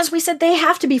 and as we said, they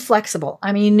have to be flexible.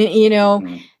 I mean,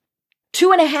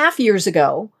 2.5 years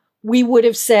ago, we would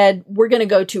have said, we're going to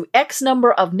go to X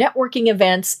number of networking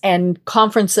events and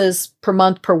conferences per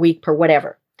month, per week, per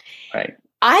whatever. Right.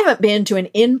 I haven't been to an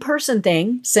in-person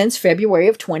thing since February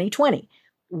of 2020.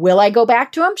 Will I go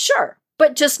back to them? Sure,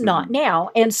 but just not now.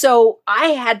 And so I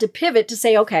had to pivot to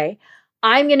say, okay,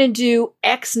 I'm going to do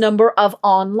X number of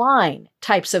online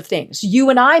types of things. You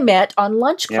and I met on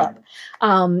Lunch Club,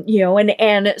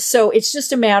 and so it's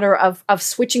just a matter of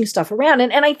switching stuff around.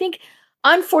 And I think,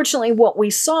 unfortunately, what we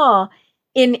saw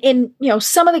in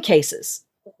some of the cases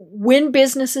when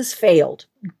businesses failed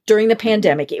during the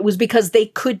pandemic, it was because they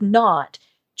could not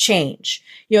change.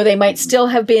 They might still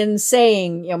have been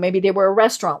saying, maybe they were a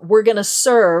restaurant, we're going to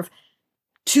serve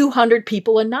 200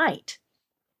 people a night.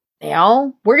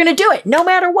 We're going to do it no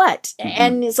matter what.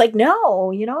 And it's like,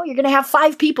 no, you're going to have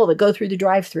 5 people that go through the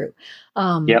drive-through.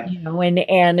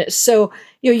 And so,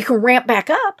 you can ramp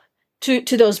back up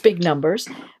to those big numbers.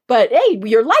 But hey,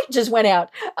 your light just went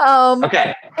out.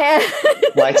 Okay.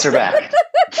 Lights are back.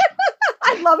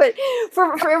 I love it.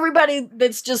 For everybody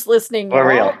that's just listening. For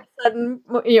real. All of a sudden,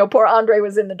 poor Andre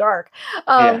was in the dark.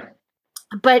 But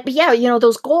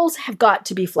those goals have got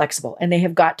to be flexible, and they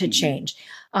have got to change.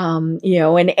 And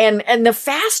the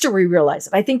faster we realize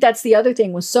it, I think that's the other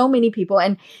thing with so many people.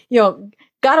 And,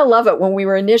 gotta love it when we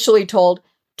were initially told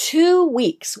 2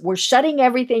 weeks, we're shutting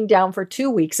everything down for 2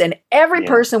 weeks. And every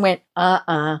person went, we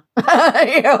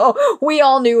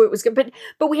all knew it was good,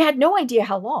 but we had no idea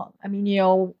how long. I mean,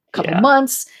 a couple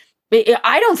months.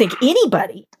 I don't think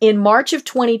anybody in March of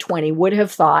 2020 would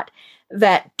have thought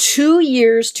that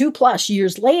 2+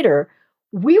 years later,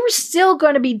 we were still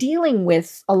going to be dealing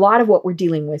with a lot of what we're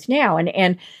dealing with now.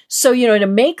 And so, to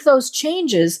make those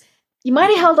changes, you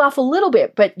might have held off a little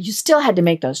bit, but you still had to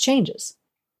make those changes.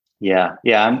 Yeah.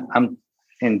 I'm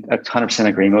in 100%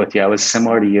 agreement with you. I was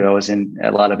similar to you. I was in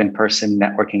a lot of in-person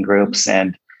networking groups,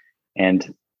 and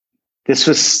this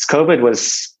was, COVID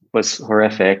was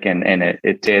horrific, and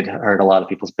it did hurt a lot of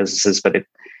people's businesses, but to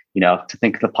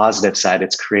think of the positive side,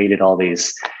 it's created all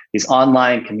these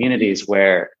online communities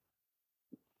where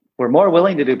we're more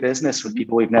willing to do business with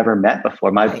people we've never met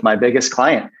before. My biggest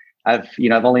client, I've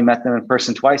only met them in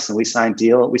person twice, and we signed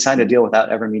a deal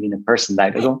without ever meeting in person. I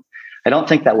don't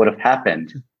think that would have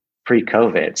happened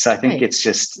pre-COVID. So I think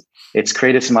it's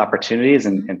created some opportunities,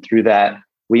 and through that,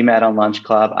 we met on Lunch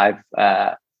Club. I've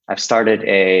started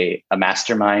a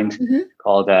mastermind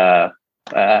called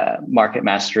Market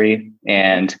Mastery,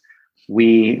 and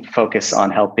we focus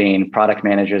on helping product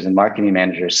managers and marketing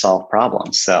managers solve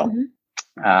problems. So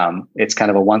it's kind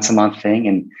of a once a month thing,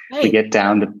 and we get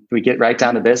right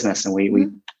down to business, and we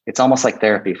it's almost like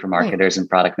therapy for marketers and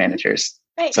product managers.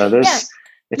 Right. So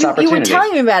it's opportunity. You were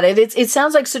telling me about it. It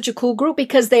sounds like such a cool group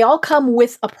because they all come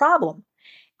with a problem,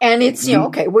 and it's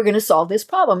okay, we're going to solve this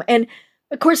problem. And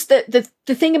of course, the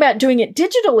thing about doing it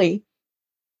digitally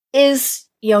is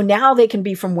now they can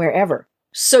be from wherever.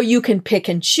 So you can pick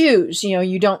and choose,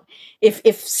 you don't,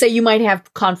 if say you might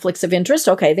have conflicts of interest,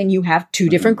 okay, then you have 2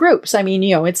 different groups. I mean,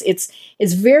 it's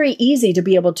very easy to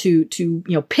be able to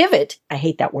pivot. I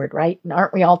hate that word, right?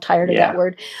 Aren't we all tired of that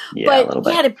word? Yeah, but a little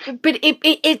bit. But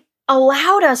it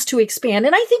allowed us to expand.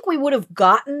 And I think we would have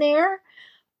gotten there,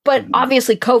 but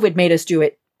obviously COVID made us do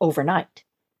it overnight.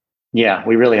 Yeah,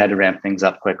 we really had to ramp things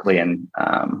up quickly, and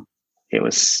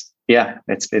it's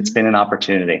been an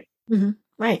opportunity. Mm-hmm.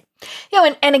 Right.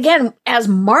 And again, as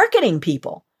marketing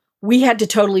people, we had to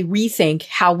totally rethink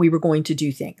how we were going to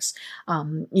do things. How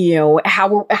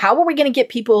were we going to get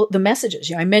people the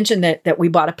messages? I mentioned that we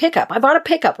bought a pickup. I bought a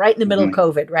pickup right in the middle of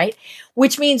COVID, right?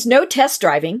 Which means no test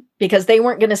driving because they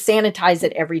weren't going to sanitize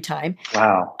it every time.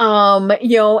 Wow.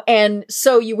 And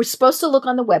so you were supposed to look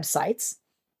on the websites.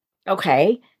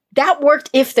 Okay. That worked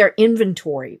if their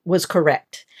inventory was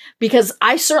correct. Because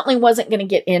I certainly wasn't going to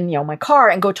get in, my car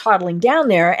and go toddling down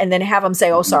there and then have them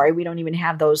say, "Oh, sorry, we don't even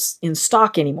have those in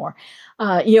stock anymore."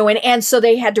 And so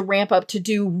they had to ramp up to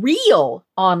do real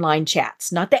online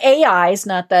chats, not the AIs,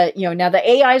 not the, now the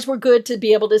AIs were good to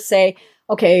be able to say,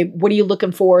 "Okay, what are you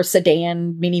looking for?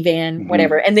 Sedan, minivan,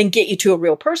 whatever," and then get you to a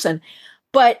real person.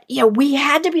 But, we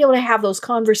had to be able to have those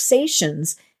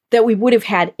conversations that we would have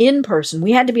had in person.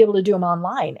 We had to be able to do them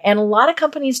online. And a lot of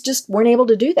companies just weren't able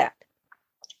to do that.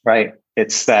 Right.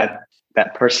 It's that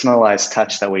personalized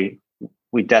touch that we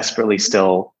desperately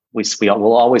still, we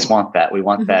will always want that. We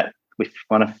want that. We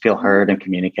want to feel heard and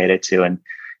communicated to. And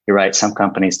you're right. Some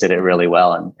companies did it really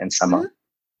well and some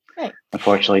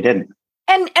unfortunately didn't.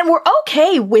 And we're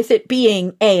okay with it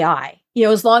being AI,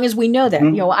 as long as we know that,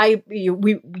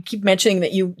 we keep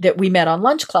mentioning that we met on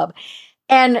Lunch Club.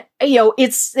 And,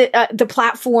 it's the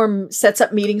platform sets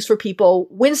up meetings for people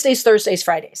Wednesdays, Thursdays,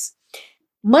 Fridays.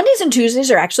 Mondays and Tuesdays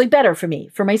are actually better for me,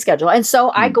 for my schedule. And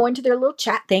so I go into their little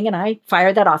chat thing and I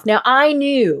fire that off. Now, I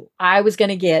knew I was going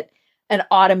to get an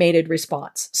automated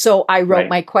response. So I wrote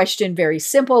my question very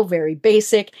simple, very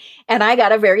basic, and I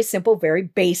got a very simple, very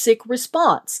basic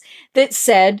response that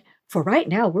said, "For right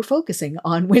now, we're focusing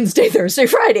on Wednesday, Thursday,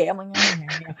 Friday." I'm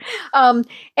like,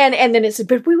 and then it said,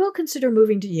 "But we will consider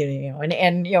moving to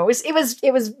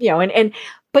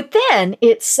but then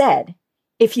it said,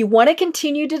 if you want to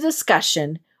continue the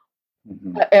discussion,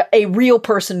 a real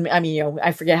person,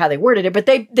 I forget how they worded it, but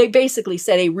they basically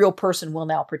said a real person will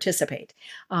now participate.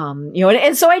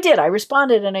 And so I did. I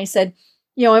responded and I said,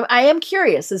 I am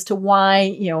curious as to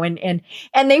why,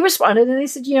 and they responded and they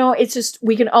said, it's just,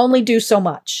 we can only do so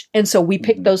much. And so we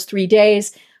picked those 3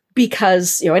 days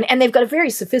because, and they've got a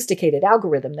very sophisticated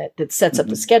algorithm that sets up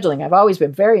the scheduling. I've always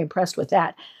been very impressed with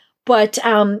that. But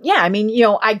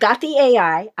I got the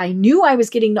AI. I knew I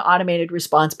was getting the automated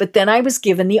response, but then I was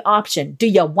given the option. Do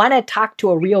you want to talk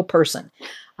to a real person?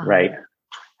 Right.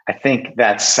 I think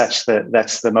that's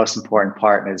the most important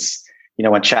part is,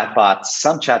 when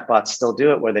some chatbots still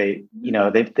do it where they,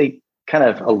 they kind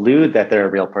of allude that they're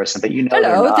a real person, but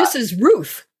hello, this is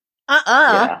Ruth.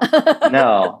 Yeah.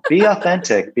 No, be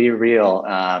authentic, be real.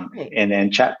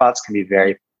 And chatbots can be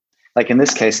very, like in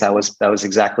this case, that was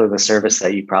exactly the service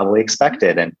that you probably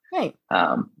expected. And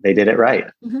they did it right.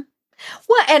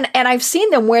 Well, and I've seen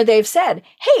them where they've said,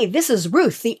 "Hey, this is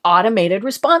Ruth, the automated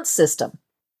response system."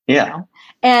 Yeah.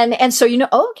 And so,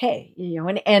 okay,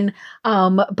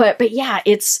 but yeah,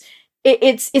 it's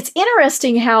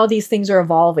interesting how these things are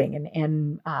evolving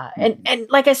and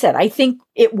like I said, I think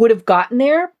it would have gotten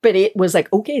there, but it was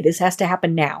like, okay, this has to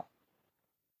happen now.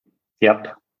 Yep.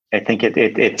 I think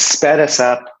it sped us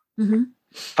up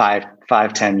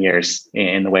 5-10 years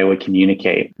in the way we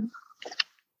communicate.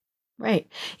 Right.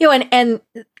 And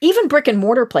even brick and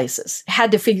mortar places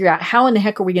had to figure out how in the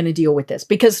heck are we going to deal with this?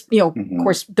 Because, of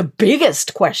course, the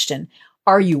biggest question,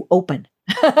 are you open?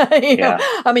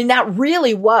 That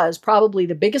really was probably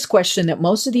the biggest question that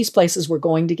most of these places were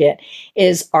going to get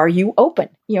is, are you open?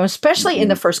 Especially in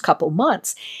the first couple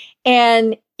months.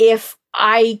 And if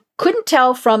I couldn't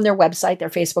tell from their website,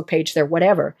 their Facebook page, their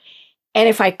whatever, and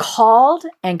if I called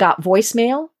and got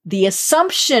voicemail, the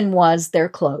assumption was they're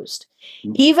closed.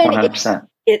 Even 100%.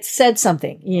 If it said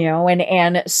something,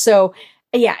 and so,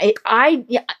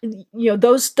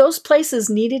 those places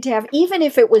needed to have, even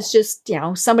if it was just,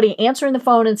 somebody answering the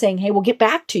phone and saying, "Hey, we'll get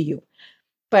back to you."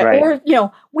 But, or,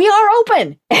 we are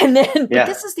open. And then, but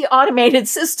this is the automated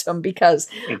system because,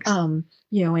 it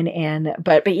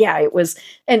was,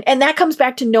 and that comes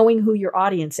back to knowing who your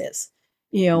audience is.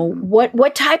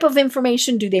 What type of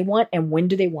information do they want and when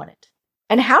do they want it?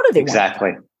 And how do they want it?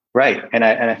 Exactly. Right. And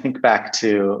I think back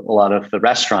to a lot of the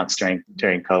restaurants during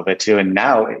COVID too. And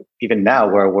even now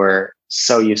where we're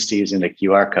so used to using the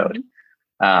QR code.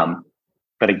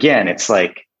 But again, it's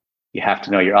like, you have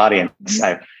to know your audience.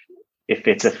 If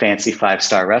it's a fancy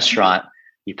 5-star restaurant,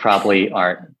 you probably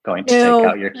aren't going to take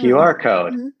out your QR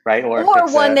code, right? Or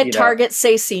one that targets,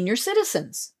 say, senior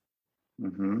citizens.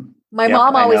 My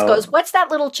mom always goes, "What's that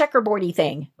little checkerboardy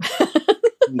thing?"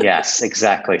 Yes,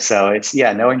 exactly. So it's,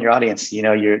 knowing your audience,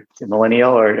 you're a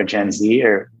millennial or a Gen Z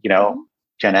or,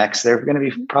 Gen X, they're going to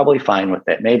be probably fine with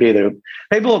it. Maybe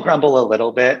we'll grumble a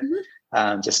little bit,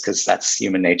 just because that's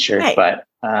human nature. Right. But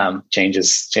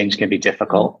change can be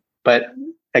difficult. But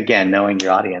again, knowing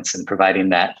your audience and providing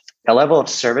that a level of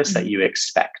service that you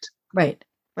expect. Right.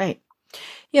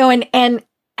 And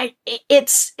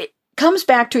it comes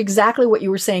back to exactly what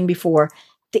you were saying before.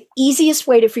 The easiest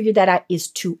way to figure that out is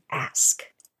to ask.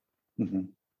 And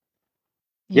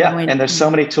there's so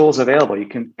many tools available. You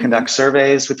can conduct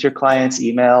surveys with your clients,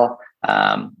 email.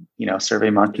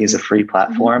 SurveyMonkey is a free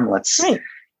platform.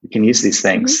 You can use these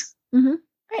things.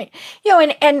 Right.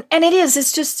 And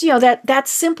it's just, that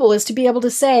simple is to be able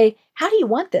to say, how do you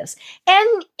want this?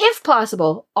 And if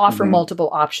possible, offer multiple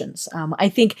options. I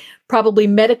think probably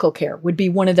medical care would be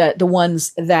one of the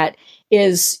ones that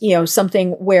is,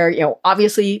 something where,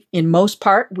 obviously in most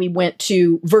part, we went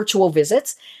to virtual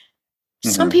visits.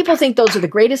 Some people think those are the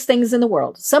greatest things in the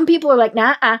world. Some people are like,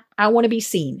 nah, I want to be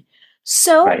seen.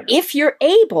 So if you're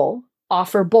able,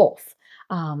 offer both.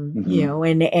 And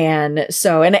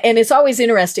it's always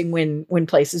interesting when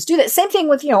places do that. Same thing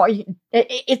with,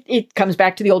 it comes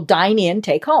back to the old dine in,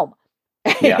 take home.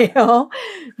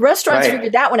 Restaurants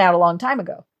figured that one out a long time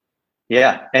ago.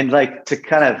 Yeah. And like to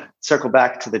kind of circle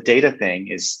back to the data thing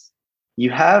is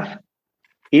you have,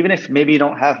 even if maybe you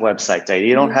don't have website data,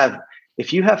 you don't have,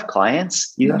 if you have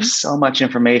clients, you have so much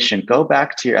information. Go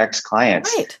back to your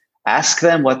ex-clients. Ask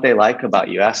them what they like about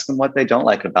you. Ask them what they don't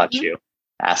like about you.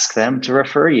 Ask them to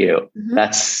refer you.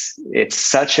 It's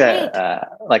such a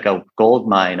like a gold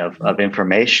mine of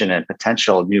information and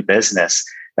potential new business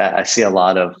that I see a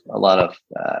lot of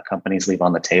companies leave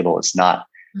on the table.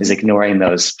 Is ignoring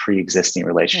those pre-existing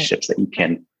relationships that you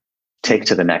can take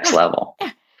to the next level.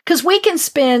 Because we can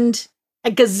spend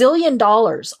 $1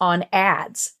 gazillion on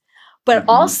ads. But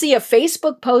I'll see a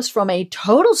Facebook post from a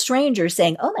total stranger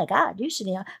saying, "Oh my God, you should."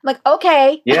 I'm like,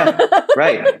 okay. Yeah,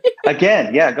 right.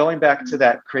 Again, going back to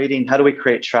that how do we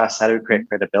create trust? How do we create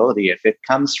credibility? If it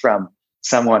comes from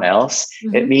someone else,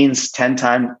 it means 10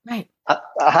 times,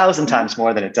 1,000 times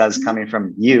more than it does coming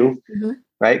from you,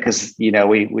 right? Because, we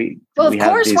of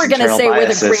course we're going to say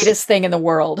biases. We're the greatest thing in the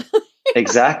world.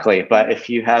 Exactly. But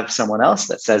if you have someone else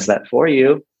that says that for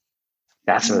you,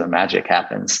 that's where the magic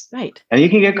happens. Right. And you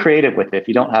can get creative with it. If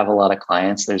you don't have a lot of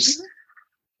clients,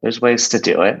 there's ways to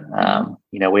do it.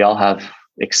 We all have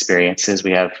experiences.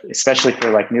 We have, especially for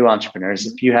like new entrepreneurs,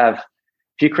 if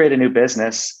you create a new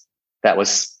business that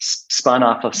was spun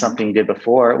off of something you did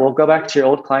before, well, go back to your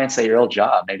old clients at your old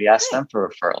job. Maybe ask them for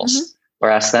referrals or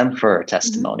ask them for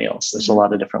testimonials. There's a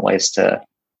lot of different ways to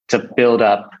build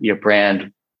up your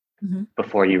brand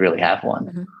before you really have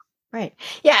one. Right.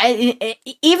 Yeah.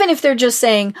 Even if they're just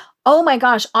saying, oh my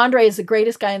gosh, André is the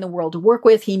greatest guy in the world to work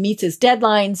with. He meets his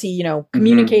deadlines. He,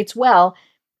 communicates well.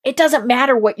 It doesn't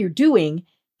matter what you're doing.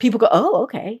 People go, oh,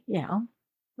 okay. Yeah.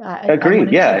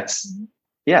 Agreed.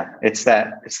 It's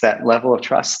that level of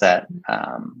trust that,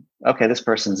 okay, this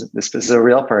is a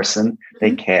real person.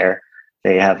 They care.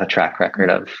 They have a track record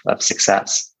of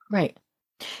success. Right.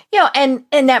 And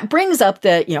that brings up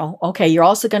okay, you're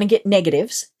also going to get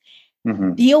negatives.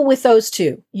 Deal with those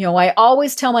too. I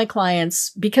always tell my clients,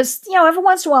 because, every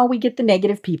once in a while we get the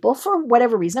negative people for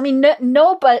whatever reason. I mean,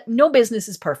 no business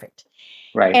is perfect.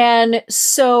 Right. And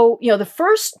so, the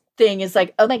first thing is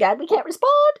like, oh my God, we can't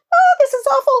respond. Oh, this is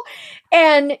awful.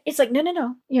 And it's like,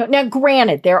 no. Now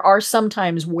granted, there are some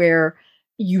times where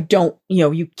you don't,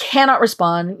 you cannot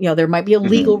respond. There might be a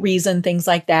legal reason, things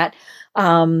like that.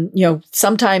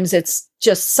 Sometimes it's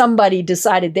just somebody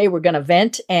decided they were going to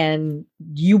vent and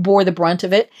you bore the brunt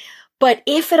of it. But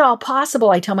if at all possible,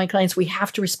 I tell my clients, we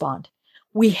have to respond.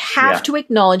 We have to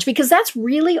acknowledge, because that's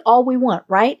really all we want,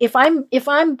 right? If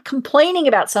I'm complaining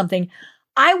about something,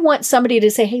 I want somebody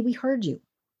to say, hey, we heard you.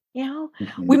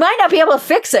 We might not be able to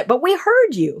fix it, but we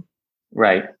heard you.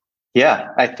 Right. Yeah.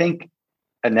 I think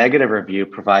a negative review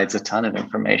provides a ton of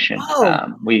information.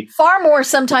 Far more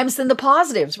sometimes than the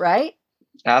positives, right?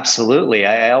 Absolutely.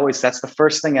 I always, that's the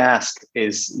first thing I ask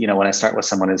is, when I start with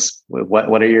someone is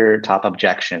what are your top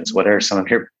objections? What are some of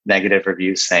your negative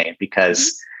reviews saying?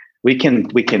 Because we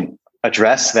can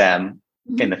address them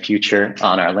in the future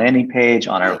on our landing page,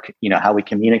 on our, how we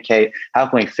communicate, how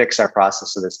can we fix our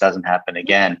process so this doesn't happen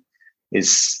again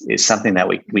is something that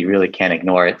we really can't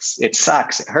ignore. It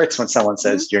sucks. It hurts when someone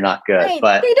says you're not good,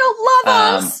 but they don't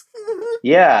love us.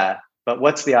 Yeah. But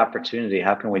what's the opportunity?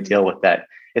 How can we deal with that?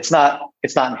 It's not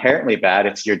inherently bad.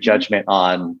 It's your judgment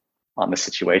on the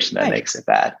situation that makes it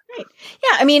bad. Right.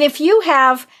 Yeah. I mean, if you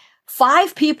have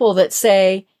 5 people that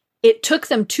say it took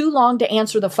them too long to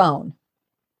answer the phone,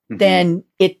 then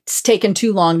it's taken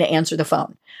too long to answer the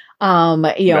phone.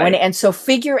 And so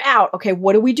figure out, okay,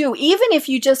 what do we do? Even if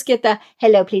you just get the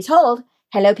hello, please hold.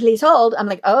 Hello, please hold. I'm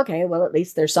like, oh, okay, well, at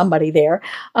least there's somebody there.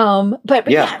 But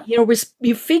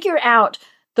you figure out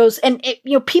those, and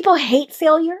people hate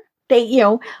failure.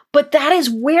 But that is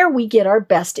where we get our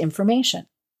best information.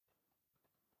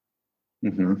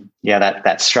 Mm-hmm. Yeah,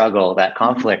 that struggle, that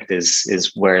conflict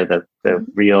is where the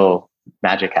real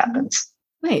magic happens.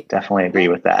 Right. Definitely agree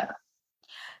with that.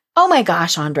 Oh my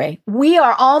gosh, André, we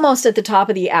are almost at the top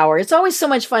of the hour. It's always so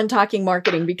much fun talking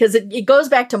marketing because it goes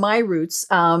back to my roots.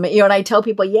 And I tell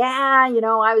people,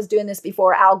 I was doing this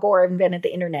before Al Gore invented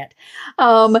the internet.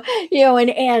 But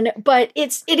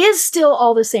it is still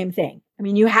all the same thing. I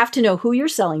mean, you have to know who you're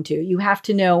selling to. You have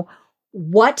to know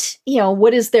what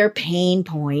is their pain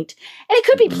point? And it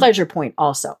could be pleasure point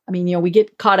also. I mean, we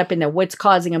get caught up in what's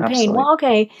causing them pain. Well,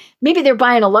 okay, maybe they're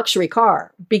buying a luxury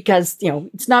car because,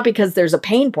 it's not because there's a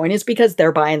pain point. It's because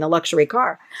they're buying the luxury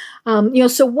car.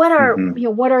 So what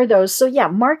are those? So yeah,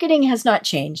 marketing has not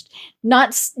changed.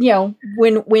 Not,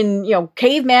 when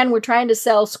caveman were trying to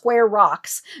sell square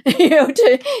rocks,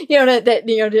 to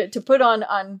put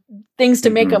on things to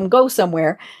make them go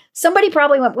somewhere. Somebody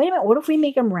probably went, wait a minute, what if we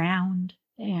make them round?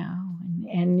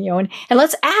 And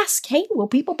let's ask, hey, will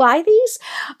people buy these?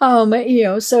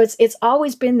 So it's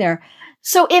always been there.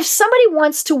 So if somebody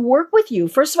wants to work with you,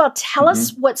 first of all, tell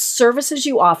us what services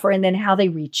you offer and then how they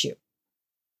reach you.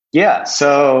 Yeah.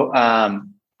 So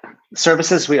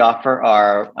services we offer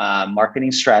are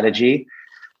marketing strategy.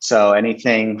 So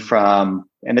anything from,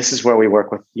 and this is where we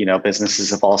work with,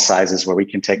 businesses of all sizes, where we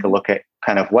can take a look at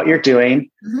kind of what you're doing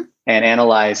and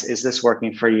analyze, is this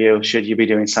working for you? Should you be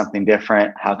doing something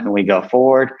different? How can we go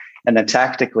forward? And then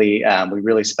tactically, we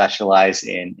really specialize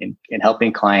in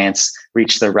helping clients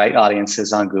reach the right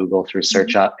audiences on Google through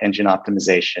search engine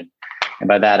optimization. And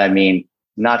by that, I mean,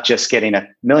 not just getting 1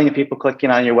 million people clicking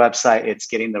on your website, it's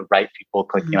getting the right people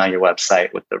clicking on your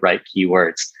website with the right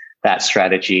keywords. That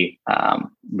strategy,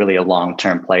 really a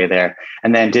long-term play there.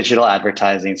 And then digital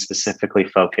advertising, specifically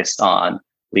focused on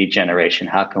lead generation.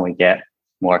 How can we get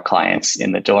more clients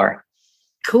in the door?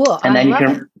 Cool. And then you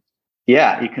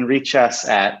can reach us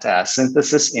at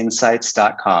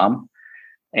synthesisinsights.com.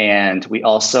 And we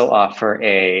also offer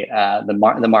the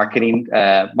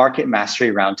Market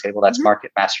Mastery Roundtable. That's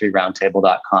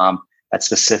marketmasteryroundtable.com. That's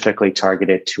specifically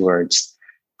targeted towards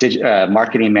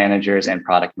marketing managers and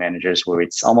product managers, where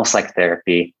it's almost like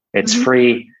therapy. It's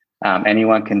free.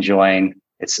 Anyone can join.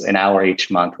 It's an hour each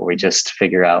month where we just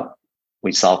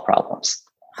we solve problems.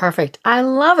 Perfect. I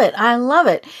love it.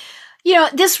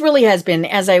 This really has been,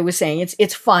 as I was saying,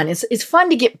 it's fun. It's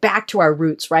fun to get back to our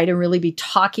roots, right? And really be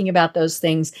talking about those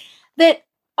things that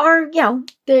are,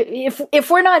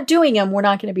 if we're not doing them, we're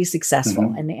not going to be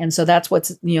successful. And so that's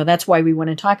that's why we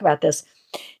want to talk about this.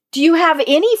 Do you have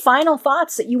any final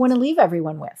thoughts that you want to leave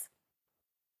everyone with?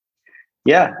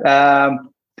 Yeah.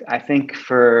 I think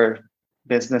for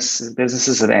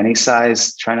businesses of any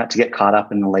size, try not to get caught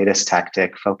up in the latest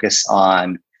tactic. Focus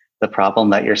on the problem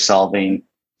that you're solving.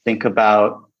 Think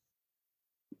about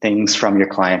things from your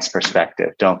client's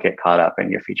perspective. Don't get caught up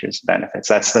in your features and benefits.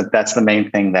 That's the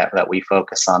main thing that we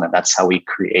focus on, and that's how we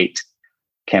create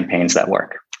campaigns that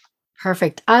work.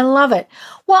 Perfect. I love it.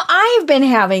 Well, I've been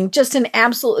having just an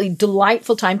absolutely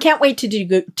delightful time. Can't wait to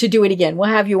do it again. We'll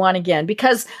have you on again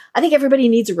because I think everybody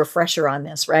needs a refresher on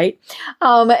this, right?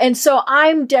 And so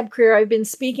I'm Deb Creer. I've been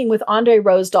speaking with André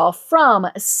Rosdahl from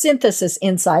Synthesis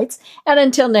Insights. And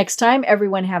until next time,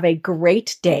 everyone have a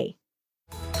great day.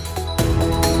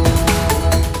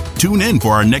 Tune in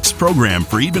for our next program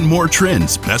for even more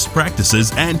trends, best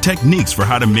practices, and techniques for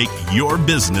how to make your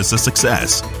business a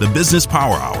success. The Business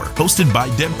Power Hour, hosted by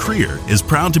Deb Creer, is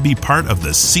proud to be part of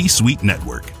the C-Suite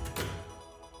Network.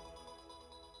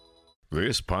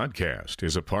 This podcast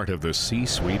is a part of the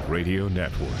C-Suite Radio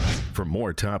Network. For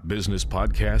more top business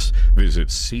podcasts, visit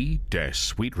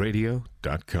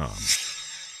c-suiteradio.com.